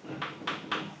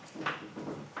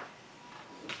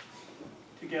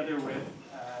 together with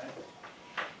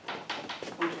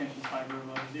cotangent fiber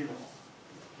above 0.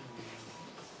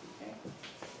 Okay.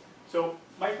 So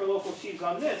microlocal sheaves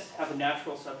on this have a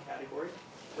natural subcategory.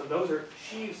 So those are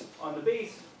sheaves on the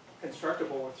base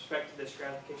constructible with respect to this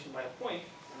stratification by a point.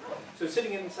 So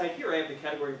sitting inside here, I have the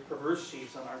category of perverse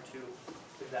sheaves on R2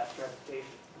 with that stratification.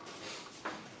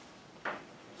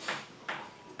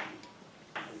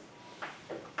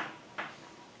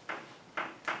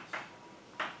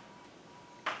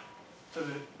 So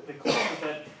the claim is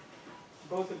that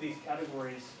both of these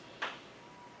categories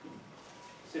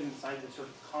sit inside this sort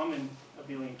of common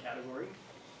abelian category.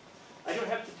 I don't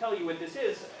have to tell you what this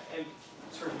is, and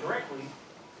sort of directly,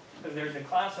 because there's a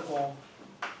classical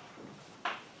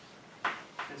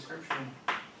description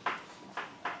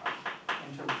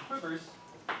in terms of quivers.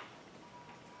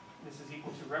 This is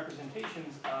equal to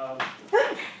representations of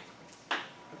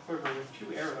a quiver with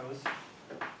 2 arrows,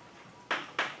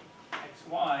 x,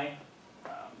 y,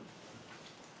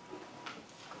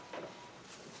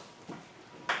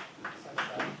 such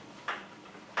that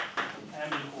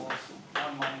m equals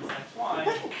 1 minus xy.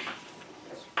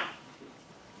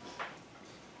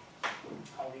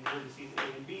 Call these vertices A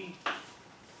and B.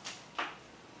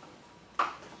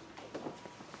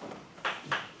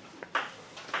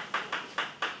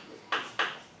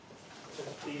 So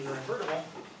these are invertible.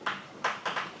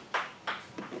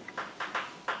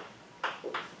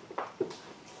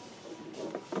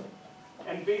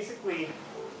 And basically,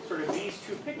 sort of these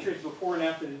two pictures before and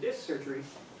after the disc surgery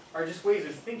are just ways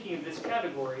of thinking of this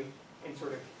category in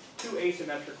sort of 2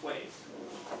 asymmetric ways.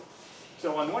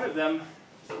 So on one of them,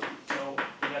 we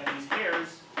have these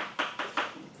hairs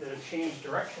that have changed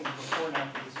direction before and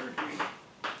after the surgery.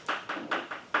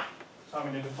 So I'm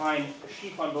going to define a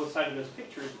sheaf on both sides of those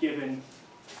pictures given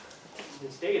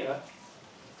this data.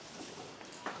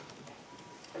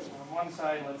 On one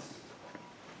side,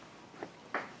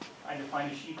 I define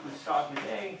a sheaf whose stock is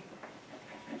A,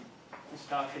 whose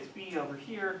stock is B over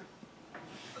here.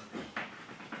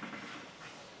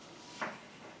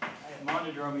 I have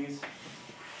monodromies,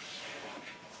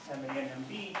 M A N M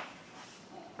B.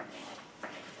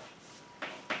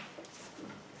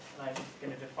 And I'm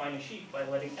going to define a sheaf by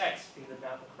letting X be the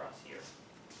map across here.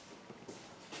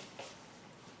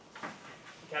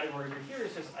 The category over here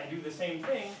is just I do the same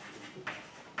thing.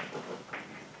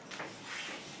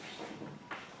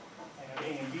 I have A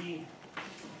and B.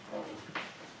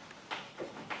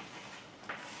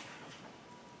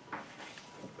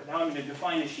 But now I'm going to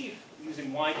define a sheaf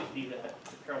using Y to be the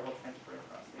parallel transport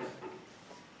across there.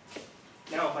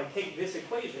 Now if I take this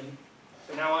equation,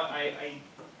 so now I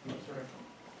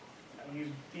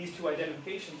use these two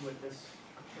identifications with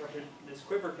this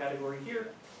quiver category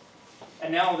here,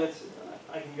 and now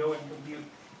I can go and compute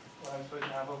what I'm supposed to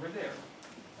have over there.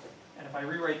 And if I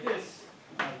rewrite this,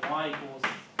 my Y equals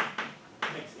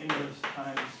X inverse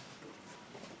times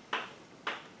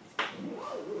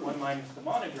 1 minus the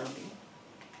monodromy.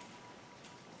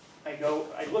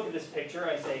 I look at this picture,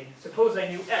 I say, suppose I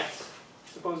knew X,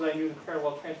 suppose I knew the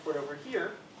parallel transport over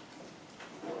here.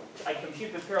 I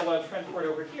compute the parallel transport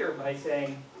over here by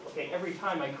saying, okay, every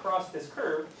time I cross this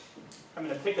curve, I'm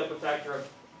going to pick up a factor of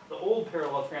the old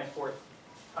parallel transport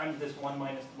times this 1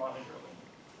 minus the monodromy.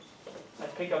 I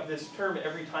pick up this term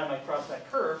every time I cross that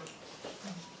curve,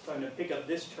 so I'm going to pick up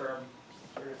this term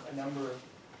sort of a number of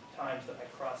times that I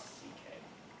cross CK.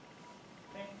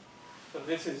 Okay? So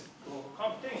this is global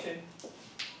computation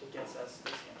that gets us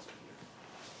this answer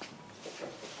here.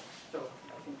 So I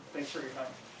think, thanks for your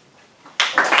time.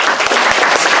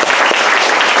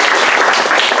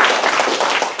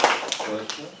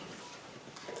 Question?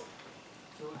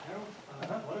 So Harold,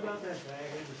 what about that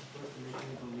diagram that's supposed to make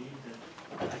me believe that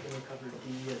I can recover D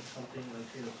as something like,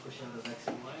 say, the push out of X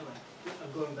and Y? Like,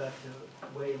 I'm going back to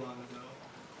way long ago.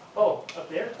 Oh, up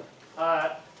there?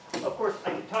 Of course,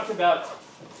 I could talk about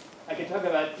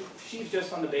sheaves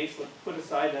just on the base. Let's put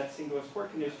aside that singular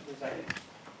support condition for a second,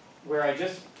 where I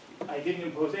didn't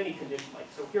impose any condition. Like,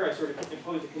 so here I sort of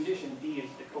imposed a condition, D is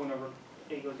the cone over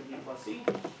A goes to B plus C.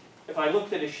 If I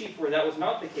looked at a sheaf where that was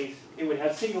not the case, it would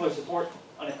have singular support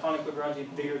on a conic Lagrangian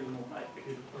bigger than the one I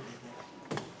figured.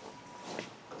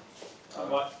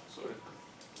 What? Sorry.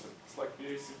 It's like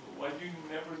very simple. Why do you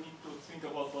never need to think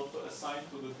about what to assign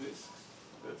to the disks?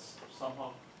 That's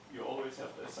somehow, you always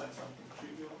have to assign something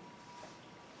trivial.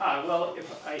 Well, if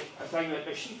I'm talking about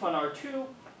a sheaf on R2,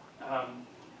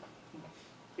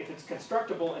 if it's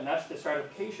constructible and that's the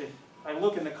stratification, I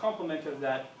look in the complement of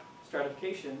that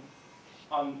stratification.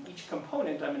 On each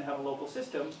component, I'm going to have a local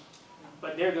system,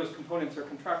 but there those components are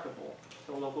contractible.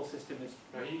 So a local system is.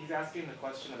 No, he's asking the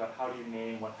question about how do you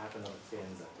name what happens on the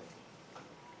fins,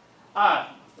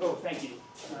 Ah, oh, thank you.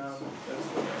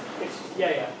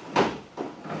 Yeah.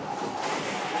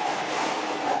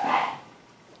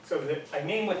 So I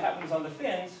name what happens on the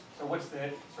fins. So what's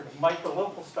the sort of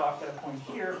micro-local stock at a point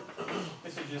here?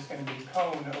 This is just going to be the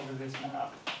cone over this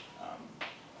map.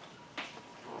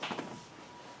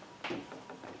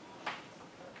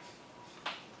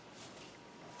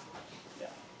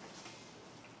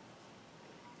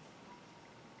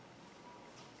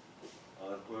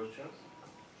 Other questions?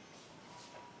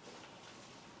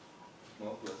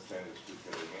 No, let's send it to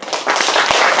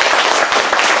again.